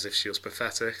as if she was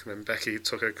pathetic, and then Becky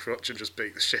took her crutch and just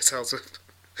beat the shit out of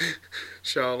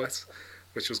Charlotte,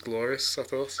 which was glorious, I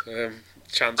thought.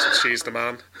 Chance that she's the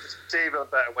man. It's even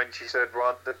better when she said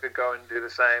Ronda could go and do the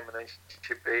same, and then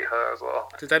she beat her as well.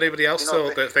 Did anybody else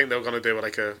think they were going to do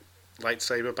like a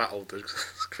lightsaber battle, the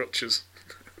crutches?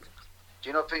 Do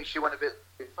you not think she went a bit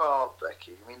too far,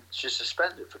 Becky? I mean, she's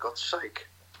suspended, for God's sake.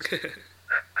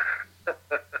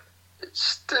 It's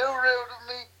still real to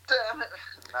me, damn it.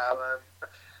 No,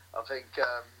 I think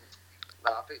that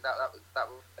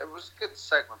it was a good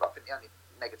segment, but I think the only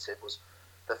negative was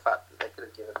the fact that they could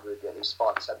have given Ruby at least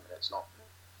 5 to 7 minutes, not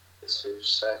 2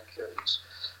 seconds.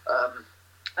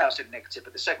 That was a negative,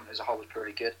 but the segment as a whole was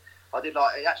pretty good. I did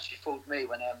like it. Actually fooled me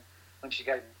when she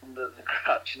gave him the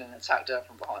crutch and then attacked her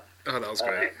from behind. Oh, that was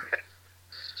great.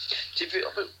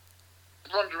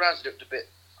 Ronda Rousey looked a bit.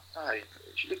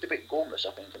 She looked a bit gormless,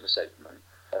 I think, in the segment.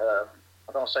 I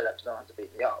don't want to say that because I don't have to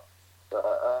beat me up,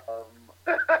 but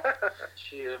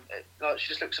she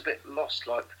just looks a bit lost.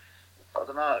 Like, I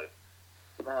don't know.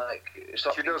 Like, it's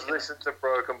like she does listen to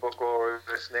Broken Book or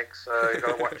Nick, so you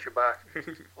got to watch your back.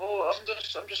 Well,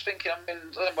 I'm just thinking. I mean, I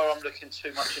don't know where I'm looking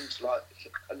too much into like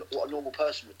what a normal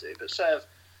person would do. But say,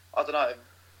 I don't know,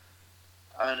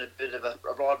 I'm in a bit of a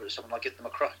rivalry with someone. I give them a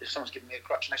crutch. If someone's giving me a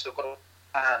crutch and they still got a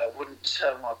hand, I wouldn't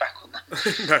turn my back on them.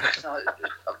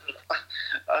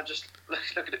 I just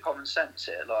look at the common sense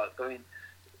here. Like, I mean,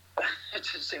 it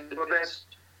just seems. Well, then,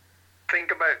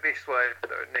 think about this way,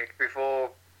 though, Nick.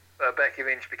 Before Becky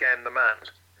Lynch became the man,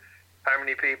 how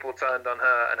many people turned on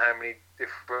her, and how many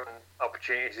different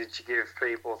opportunities did she give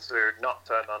people to not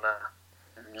turn on her?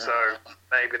 Yeah. So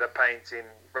maybe they're painting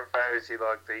Rousey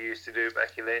like they used to do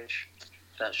Becky Lynch.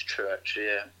 That's true, actually.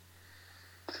 Yeah.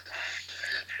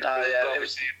 No, yeah, it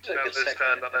was others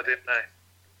turned on her, didn't they?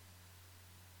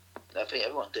 I think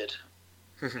everyone did.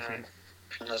 No,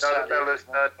 fellas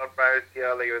turned on Rousey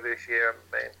earlier this year,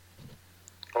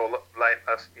 or late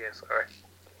last year. Sorry.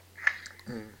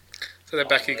 So then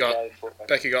Becky got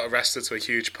arrested to a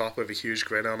huge pop with a huge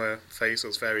grin on her face. It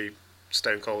was very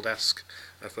Stone Cold-esque,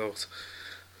 I thought.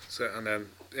 So and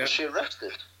then Was she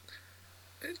arrested?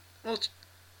 Well,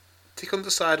 they couldn't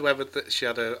decide whether she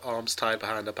had her arms tied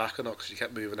behind her back or not because she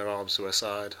kept moving her arms to her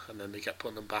side, and then they kept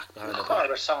putting them back behind her back.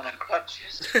 There's someone on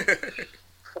crutches. Well,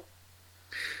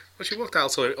 she walked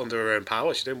out under her own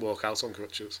power. She didn't walk out on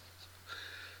crutches.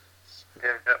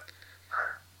 Yeah.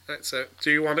 Right, so,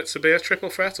 do you want it to be a triple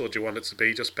threat, or do you want it to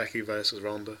be just Becky versus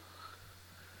Ronda?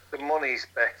 The money's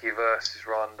Becky versus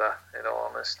Ronda, in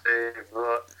all honesty.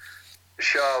 But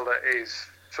Charlotte is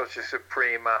such a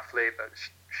supreme athlete that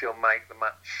she'll make the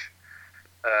match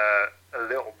a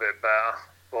little bit better.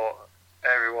 But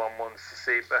everyone wants to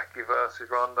see Becky versus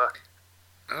Ronda.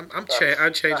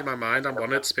 I'm changing my mind. I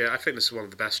want it to be. I think this is one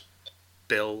of the best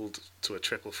build to a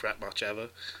triple threat match ever.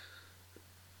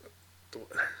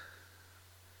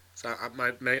 So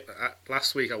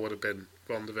last week I would have been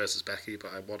Ronda versus Becky,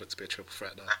 but I want it to be a triple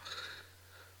threat now.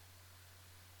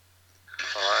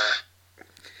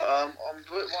 I'm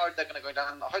worried they're going to go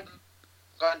down. I hope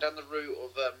going down the route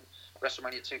of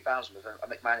WrestleMania 2000 with a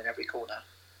McMahon in every corner.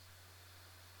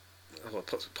 Oh,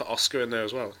 put Oscar in there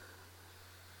as well.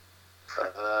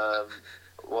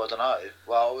 Well, I don't know.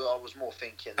 Well, I was more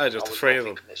thinking. Oh, just the three of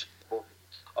them.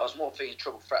 I was more thinking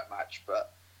triple threat match,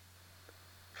 but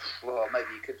well,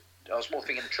 maybe you could. I was more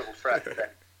thinking triple threat. Then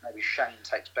maybe Shane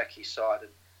takes Becky's side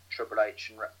and Triple H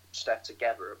and Steph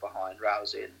together are behind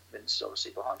Rousey and Vince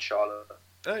obviously behind Charlotte.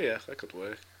 Oh yeah, that could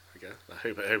work. Again, I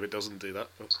hope it doesn't do that.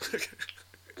 But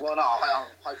well, no, I'm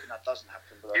hoping that doesn't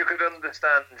happen. But you could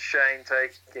understand Shane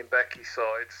taking Becky's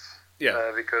sides,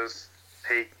 because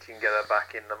he can get her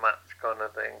back in the match, kind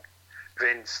of thing.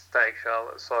 Vince takes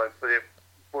Charlotte's side, but it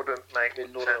wouldn't make been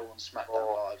sense. loyal on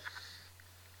SmackDown Live.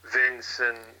 Vince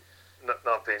and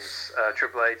not Vince,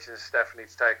 Triple H and Stephanie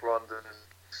to take Ronda's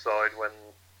side when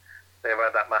they've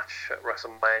had that match at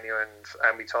WrestleMania, and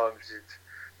how many times did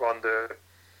Ronda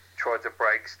try to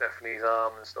break Stephanie's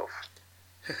arm and stuff?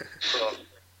 But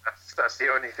that's the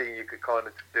only thing you could kind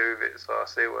of do with it, so I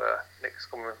see where Nick's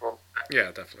coming from.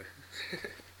 Yeah, definitely.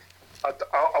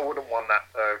 I wouldn't want that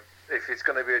though. If it's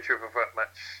going to be a triple threat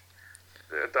match,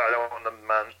 I don't want the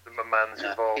man's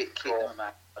involved. Keep them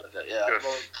out of it, yeah.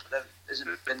 Well, isn't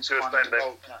Vince just kind of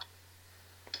involved now?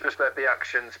 Just let the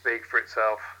action speak for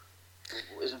itself.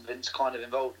 Isn't Vince kind of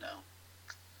involved now?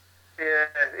 Yeah,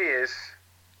 he is.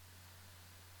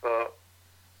 But,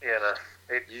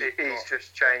 he's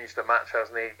just changed the match,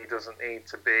 hasn't he? He doesn't need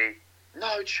to be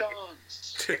no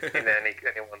chance in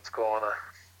anyone's corner.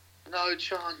 No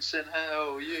chance in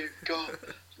hell. You've got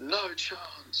no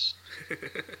chance.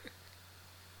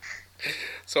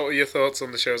 So, what are your thoughts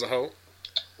on the show as a whole?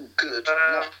 Good.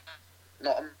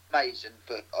 Not amazing,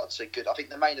 but I'd say good. I think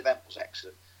the main event was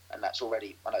excellent, and that's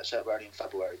already. I know it's already in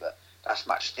February, but that's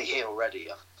match of the year already.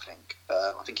 I think.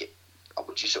 I think it. I'm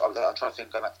trying to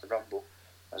think. Going back to the Rumble,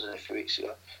 as a few weeks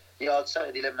ago. Yeah, I'd say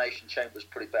the Elimination Chamber was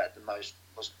pretty better than most.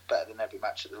 Was better than every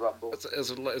match at the Rumble. It was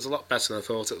a lot better than I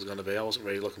thought it was going to be. I wasn't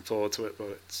really looking forward to it,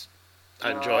 but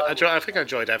I think I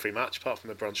enjoyed every match apart from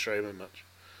the Braun Strowman match.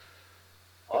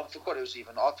 I forgot it was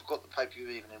even. I forgot the pay-per-view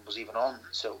evening was even on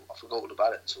until I forgot all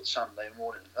about it until Sunday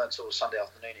morning, until Sunday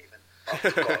afternoon even. I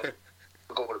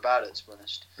forgot all about it, to be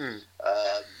honest. And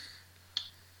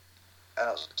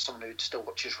I was someone who still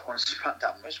watches Raw and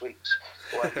SmackDown most weeks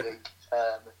or every week.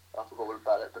 I forgot all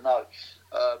about it, but no.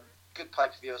 Good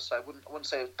pay-per-view. I wouldn't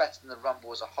say it was better than the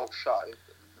Rumble as a whole show.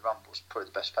 But the Rumble was probably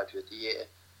the best pay-per-view of the year.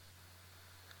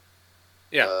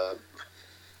 Yeah.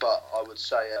 But I would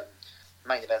say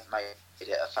main event made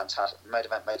it a fantastic. Main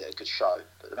event made it a good show.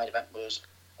 But the main event was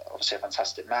obviously a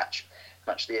fantastic match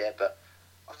of the year. But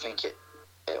I think it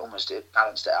balanced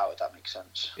it out. If that makes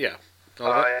sense. Yeah.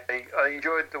 I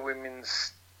enjoyed the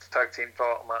women's tag team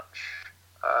title match.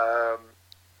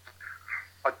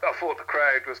 I thought the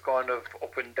crowd was kind of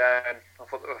up and down. I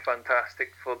thought they were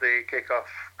fantastic for the kick-off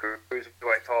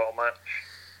cruiserweight title match,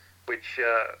 which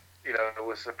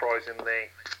was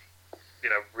surprisingly,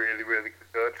 really, really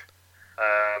good.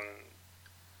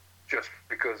 Just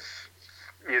because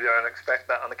you don't expect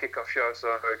that on a kick-off show.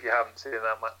 So if you haven't seen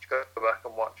that match, go back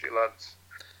and watch it, lads.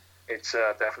 It's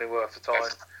definitely worth the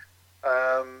time.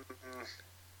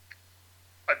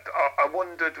 I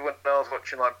wondered when I was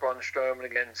watching like Braun Strowman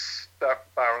against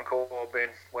Baron Corbin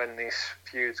when this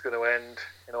feud's going to end.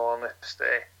 In all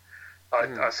honesty,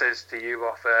 I says to you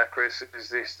off air, Chris, is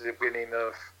this the beginning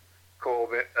of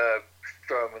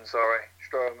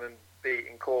Strowman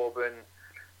beating Corbin,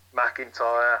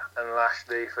 McIntyre, and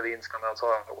Lashley for the Intercontinental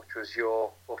title, which was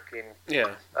your booking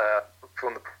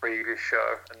from the previous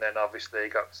show, and then obviously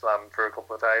got slammed through a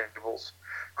couple of tables.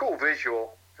 Cool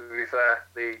visual. To be fair,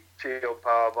 the Shield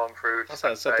powerbomb through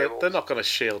they're not going to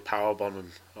Shield powerbomb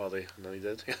him, are they? No, he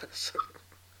did. Yes.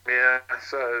 Yeah,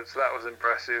 so that was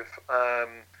impressive.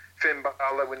 Finn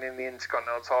Balor winning the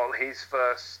Intercontinental title, his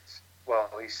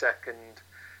second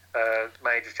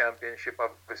major championship.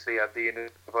 Obviously, he had the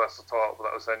Universal title, but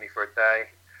that was only for a day.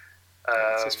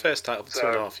 It's his first title for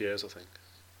 2.5 years, I think.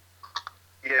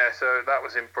 Yeah, so that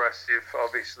was impressive.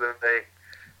 Obviously,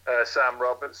 Sam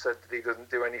Roberts said that he doesn't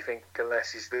do anything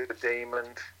unless he's the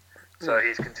Demon, so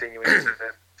he's continuing to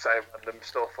say random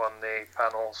stuff on the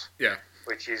panels,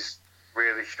 which is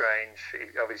really strange.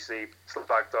 He obviously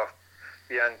slagged off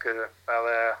Bianca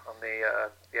Belair on the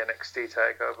NXT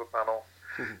TakeOver panel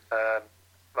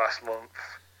last month,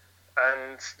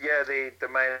 and the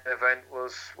main event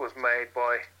was made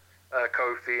by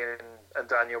Kofi and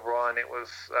Daniel Bryan, it was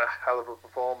a hell of a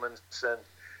performance. And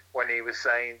when he was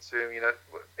saying to him,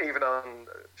 even on,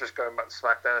 just going back to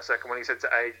SmackDown a second, when he said to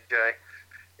AJ,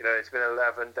 it's been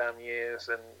 11 damn years,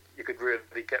 and you could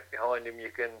really get behind him. You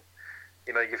can,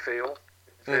 you feel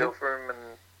for him,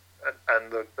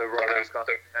 and the road has gone.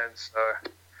 And so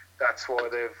that's why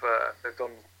they've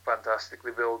done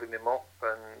fantastically building him up.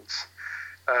 And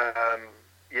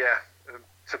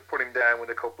to put him down with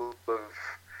a couple of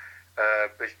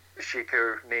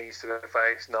Bushiku knees to the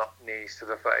face, not knees to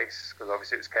the face, because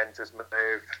obviously it was Kenta's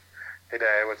move.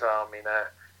 Hideo Watami now,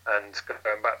 and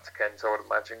going back to Kenta, I would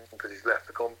imagine, because he's left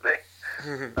the company.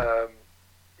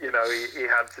 He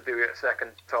had to do it a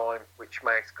second time, which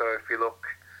makes Kofi look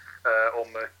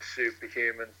almost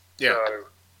superhuman. Yeah. So,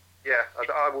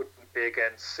 I wouldn't be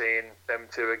against seeing them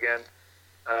two again.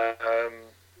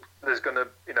 There's going to,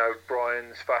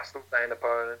 Brian's fast lane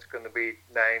opponent's going to be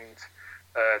named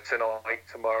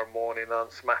tomorrow morning on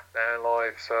SmackDown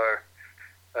Live, so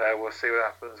we'll see what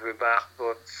happens with that.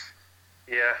 But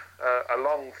a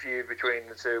long feud between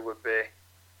the two would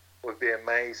be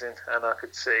amazing, and I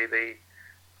could see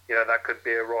that could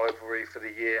be a rivalry for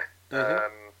the year.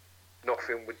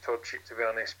 Nothing would touch it, to be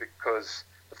honest, because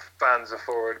the fans are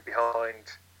forward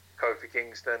behind Kofi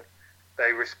Kingston.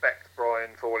 They respect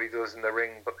Brian for what he does in the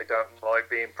ring, but they don't like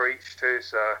being preached to.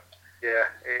 So,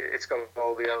 it's got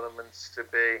all the elements to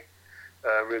be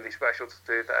really special to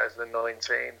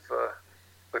 2019 for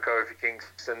Kofi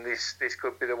Kingston. This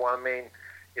could be the one. I mean,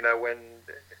 when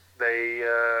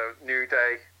the New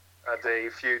Day had a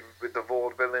feud with the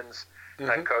Vaudevillains,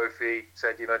 and Kofi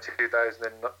said,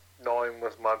 2009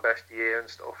 was my best year and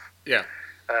stuff. Yeah.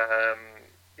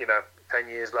 10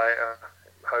 years later,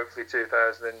 hopefully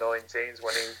 2019 is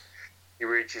when he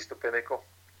reaches the pinnacle.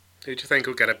 Who do you think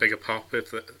will get a bigger pop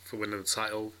for winning the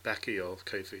title, Becky or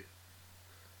Kofi,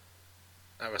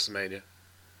 at WrestleMania?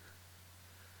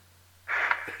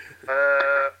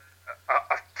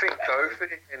 I think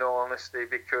Kofi, in all honesty,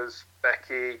 because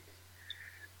Becky,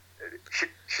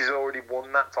 she's already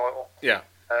won that title. Yeah.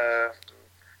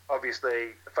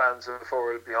 Obviously, the fans are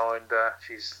forward behind her.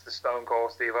 She's the Stone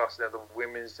Cold Steve Austin of the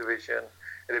women's division.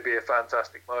 It'd be a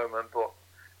fantastic moment, but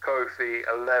Kofi,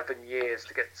 11 years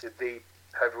to get to the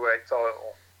heavyweight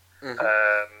title,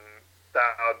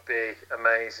 that would be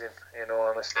amazing, in all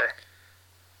honesty.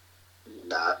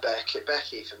 Nah, Becky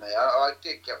for me. I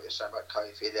did get what you're saying about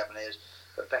Kofi, 11 years,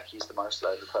 but Becky's the most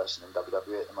over person in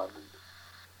WWE at the moment.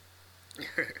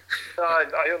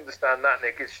 I understand that,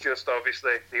 Nick. It's just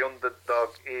obviously the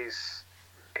underdog is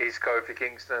Kofi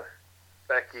Kingston.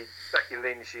 Becky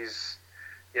Lynch is,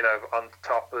 on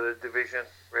top of the division,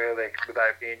 really,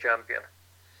 without being champion.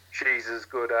 She's as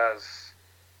good as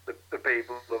the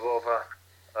people above her,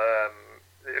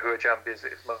 who are champions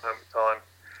at this moment in time.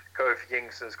 Kofi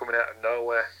Kingston's coming out of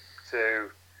nowhere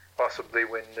to possibly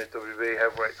win the WWE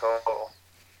heavyweight title.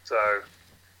 So,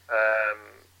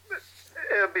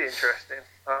 it'll be interesting.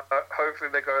 Hopefully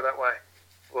they go that way.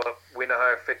 Well, we know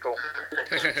how fickle.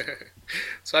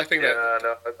 So I think that...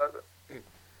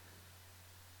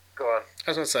 Go on. I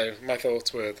was going to say, my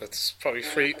thoughts were that probably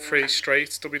three straight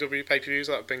WWE pay-per-views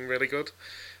that have been really good.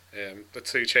 The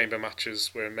two chamber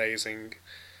matches were amazing,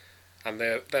 and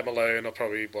them alone are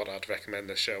probably what I'd recommend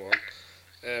this show on.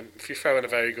 If you throw in a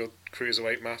very good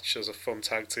cruiserweight match as a fun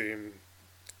tag team,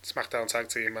 SmackDown tag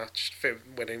team match,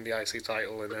 winning the IC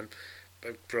title, and then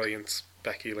a brilliant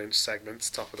Becky Lynch segment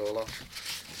to top it all off.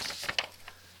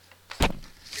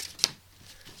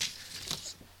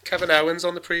 Kevin Owens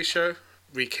on the pre-show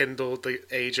rekindled the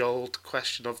age-old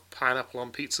question of pineapple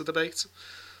on pizza debate.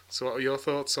 So what are your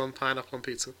thoughts on pineapple on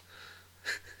pizza?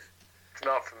 It's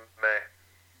not for me.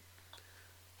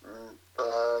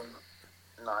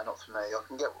 No, not for me. I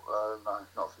can get... no,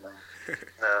 not for me.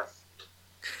 No.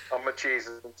 I'm a cheese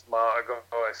and tomato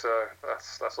guy, so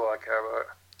that's all I care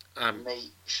about.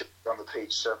 Meat should be on the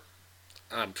pizza.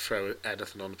 I'd throw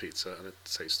anything on the pizza and it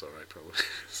tastes alright, probably.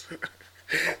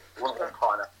 One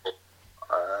pineapple.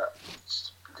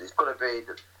 It's got to be...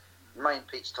 The main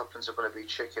pizza toppings are going to be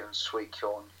chicken and sweet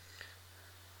corn.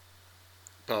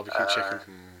 Barbecue chicken.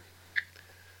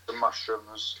 The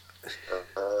mushrooms. A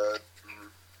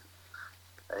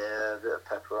bit of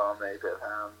pepperoni, a bit of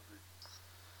ham.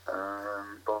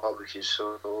 Barbecue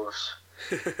sauce.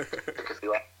 If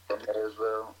you like on there as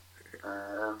well.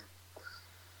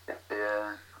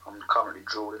 I'm currently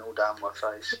drooling all down my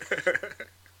face.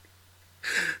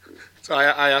 So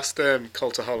I asked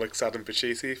Cultaholics Adam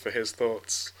Pacitti for his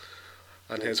thoughts,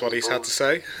 and here's what he's had to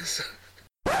say.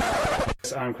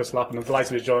 Chris. I'm Chris Lappin. I'm delighted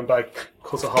to be joined by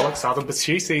Cultaholics, Adam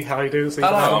Battisti. How are you doing this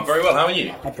evening? Hello, I'm very well. How are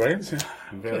you? I'm brilliant. Yeah.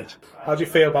 I'm brilliant. How do you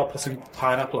feel about putting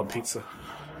pineapple on pizza?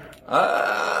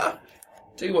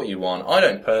 Do what you want. I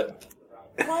don't put...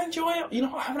 I enjoy it. You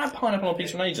know, I haven't had pineapple on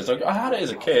pizza in ages. I had it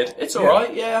as a kid. It's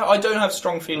alright, yeah. I don't have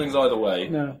strong feelings either way.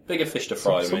 No. Bigger fish to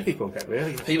fry. Some people get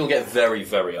really... People get very,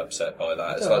 very upset by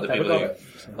that. It's like the people who...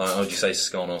 Like, would you say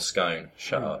scone or scone?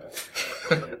 Shut up.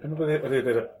 Remember they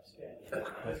did a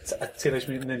Teenage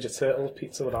Mutant Ninja Turtles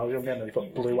pizza when I was younger and they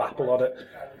put blue apple on it?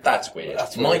 That's weird.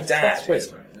 That's My weird. dad That's weird.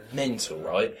 is mental,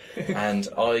 right? And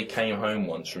I came home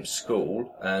once from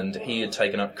school and he had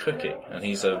taken up cooking, and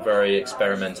he's a very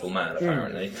experimental man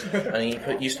apparently, and he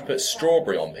used to put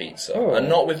strawberry on pizza, and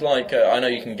not with like I know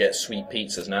you can get sweet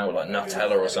pizzas now with like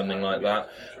Nutella or something like that,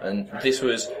 and this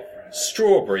was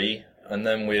strawberry and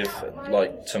then with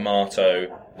like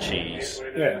tomato, cheese,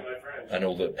 and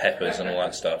all the peppers and all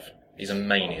that stuff. He's a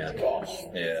maniac.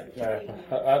 Yeah.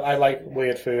 I like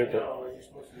weird food, but...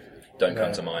 Don't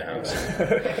come to my house.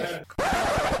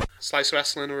 Slice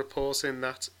Wrestling are reporting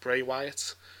that Bray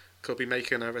Wyatt could be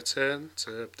making a return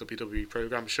to WWE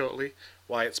programme shortly.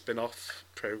 Wyatt's been off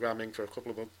programming for a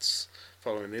couple of months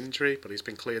following an injury, but he's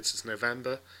been cleared since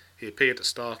November. He appeared at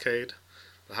Starrcade,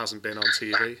 but hasn't been on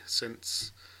TV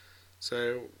since.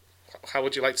 So, how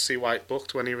would you like to see Wyatt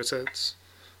booked when he returns?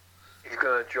 He's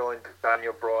going to join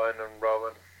Daniel Bryan and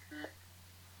Rowan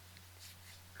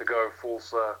to go full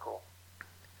circle.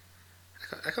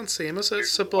 I can't see him as a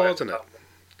subordinate.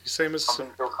 You see him as... I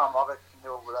think he'll come. I reckon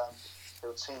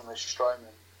he'll team with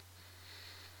Strowman.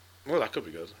 Well, that could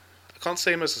be good. I can't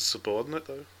see him as a subordinate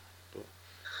though. But...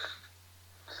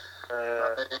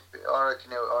 I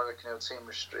reckon he'll team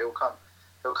with.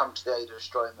 He'll come to the aid of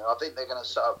Strowman. I think they're going to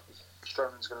set up.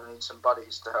 Strowman's going to need some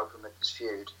buddies to help him with his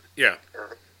feud. Yeah.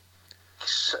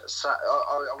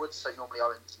 I would say normally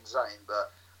Owens and Zayn,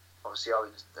 but obviously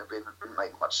Owens didn't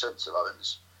make much sense of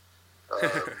Owens.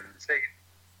 See,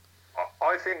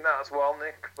 I think that as well,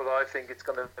 Nick, but I think it's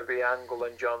going to be Angle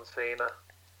and John Cena.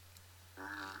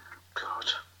 God.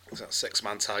 Is that a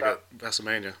 6-man tag at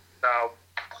WrestleMania? Now,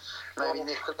 maybe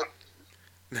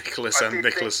Nicholas and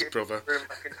Nicholas' brother. Drew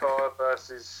McIntyre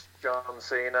versus John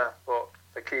Cena, but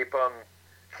they keep on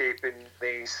keeping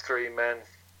these three men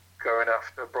going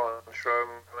after Braun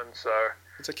Strowman, so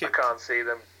I can't see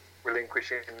them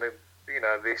relinquishing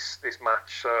this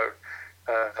match. So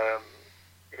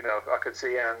I could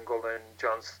see Angle and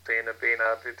John Cena being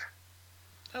added.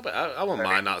 Yeah, but I wouldn't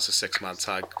mind that as a 6-man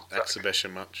tag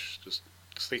exhibition match. Just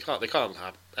cause they can't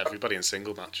have everybody in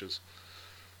single matches.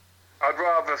 I'd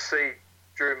rather see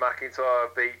Drew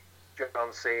McIntyre beat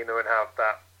John Cena and have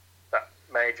that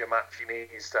major match he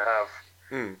needs to have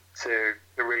to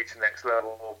reach the next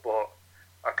level, but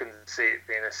I can see it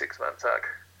being a 6-man tag.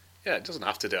 Yeah, it doesn't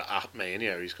have to do it at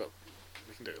Mania. We can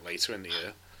do it later in the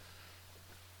year.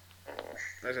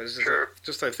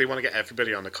 Just if they want to get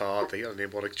everybody on the card, they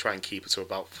want to try and keep it to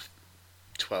about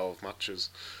 12 matches,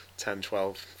 10,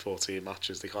 12, 14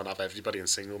 matches. They can't have everybody in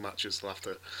single matches. They'll have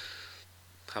to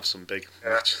have some big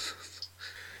matches.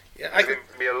 There's going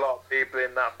to be a lot of people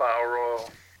in that battle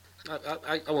royal.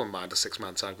 I wouldn't mind a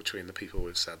 6-man tag between the people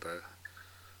we've said there.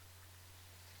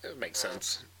 It makes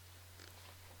sense.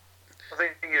 I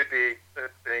think it'd be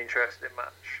an interesting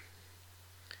match.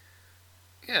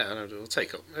 Yeah, I know. It'll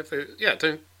take up.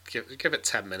 Don't give it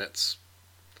 10 minutes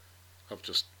of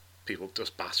just people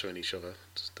just battering each other.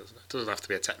 It doesn't have to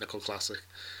be a technical classic.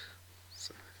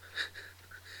 So,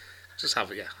 just have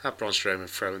Braun Strowman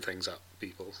throwing things at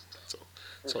people.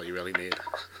 That's all you really need.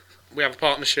 We have a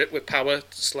partnership with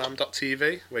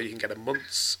PowerSlam.tv where you can get a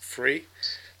month's free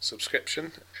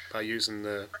subscription by using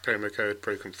the promo code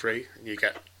BrokenFree, and you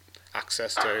get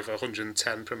access to over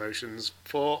 110 promotions,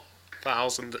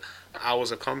 4,000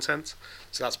 hours of content.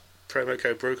 So that's promo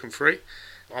code BrokenFree.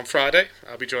 On Friday,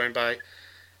 I'll be joined by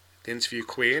the interview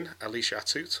queen, Alicia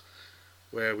Atout,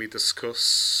 where we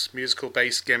discuss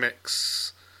musical-based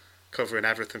gimmicks, covering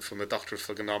everything from the Doctor of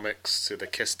Thugonomics to the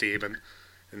Kiss Demon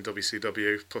in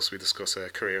WCW, plus we discuss her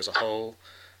career as a whole.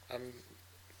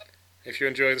 If you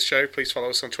enjoy the show, please follow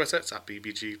us on Twitter. It's at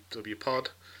BBGWPod.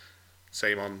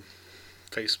 Same on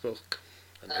Facebook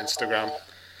and Instagram.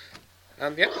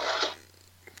 And yeah.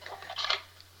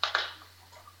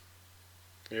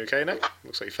 You okay, Nick?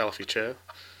 Looks like you fell off your chair.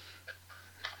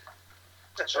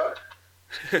 That's right.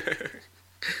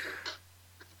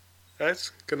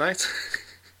 Right, good night.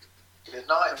 Good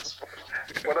night.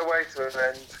 What a way to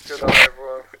end. Good night,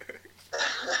 everyone.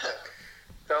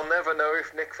 They'll never know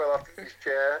if Nick fell off his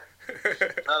chair.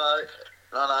 No,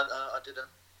 I didn't.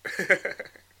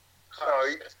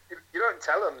 Oh, you don't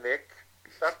tell them, Nick.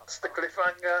 That's the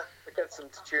cliffhanger that gets them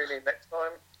to tune in next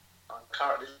time. I'm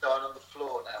currently lying on the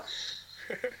floor now.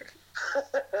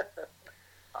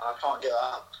 I can't get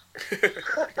up.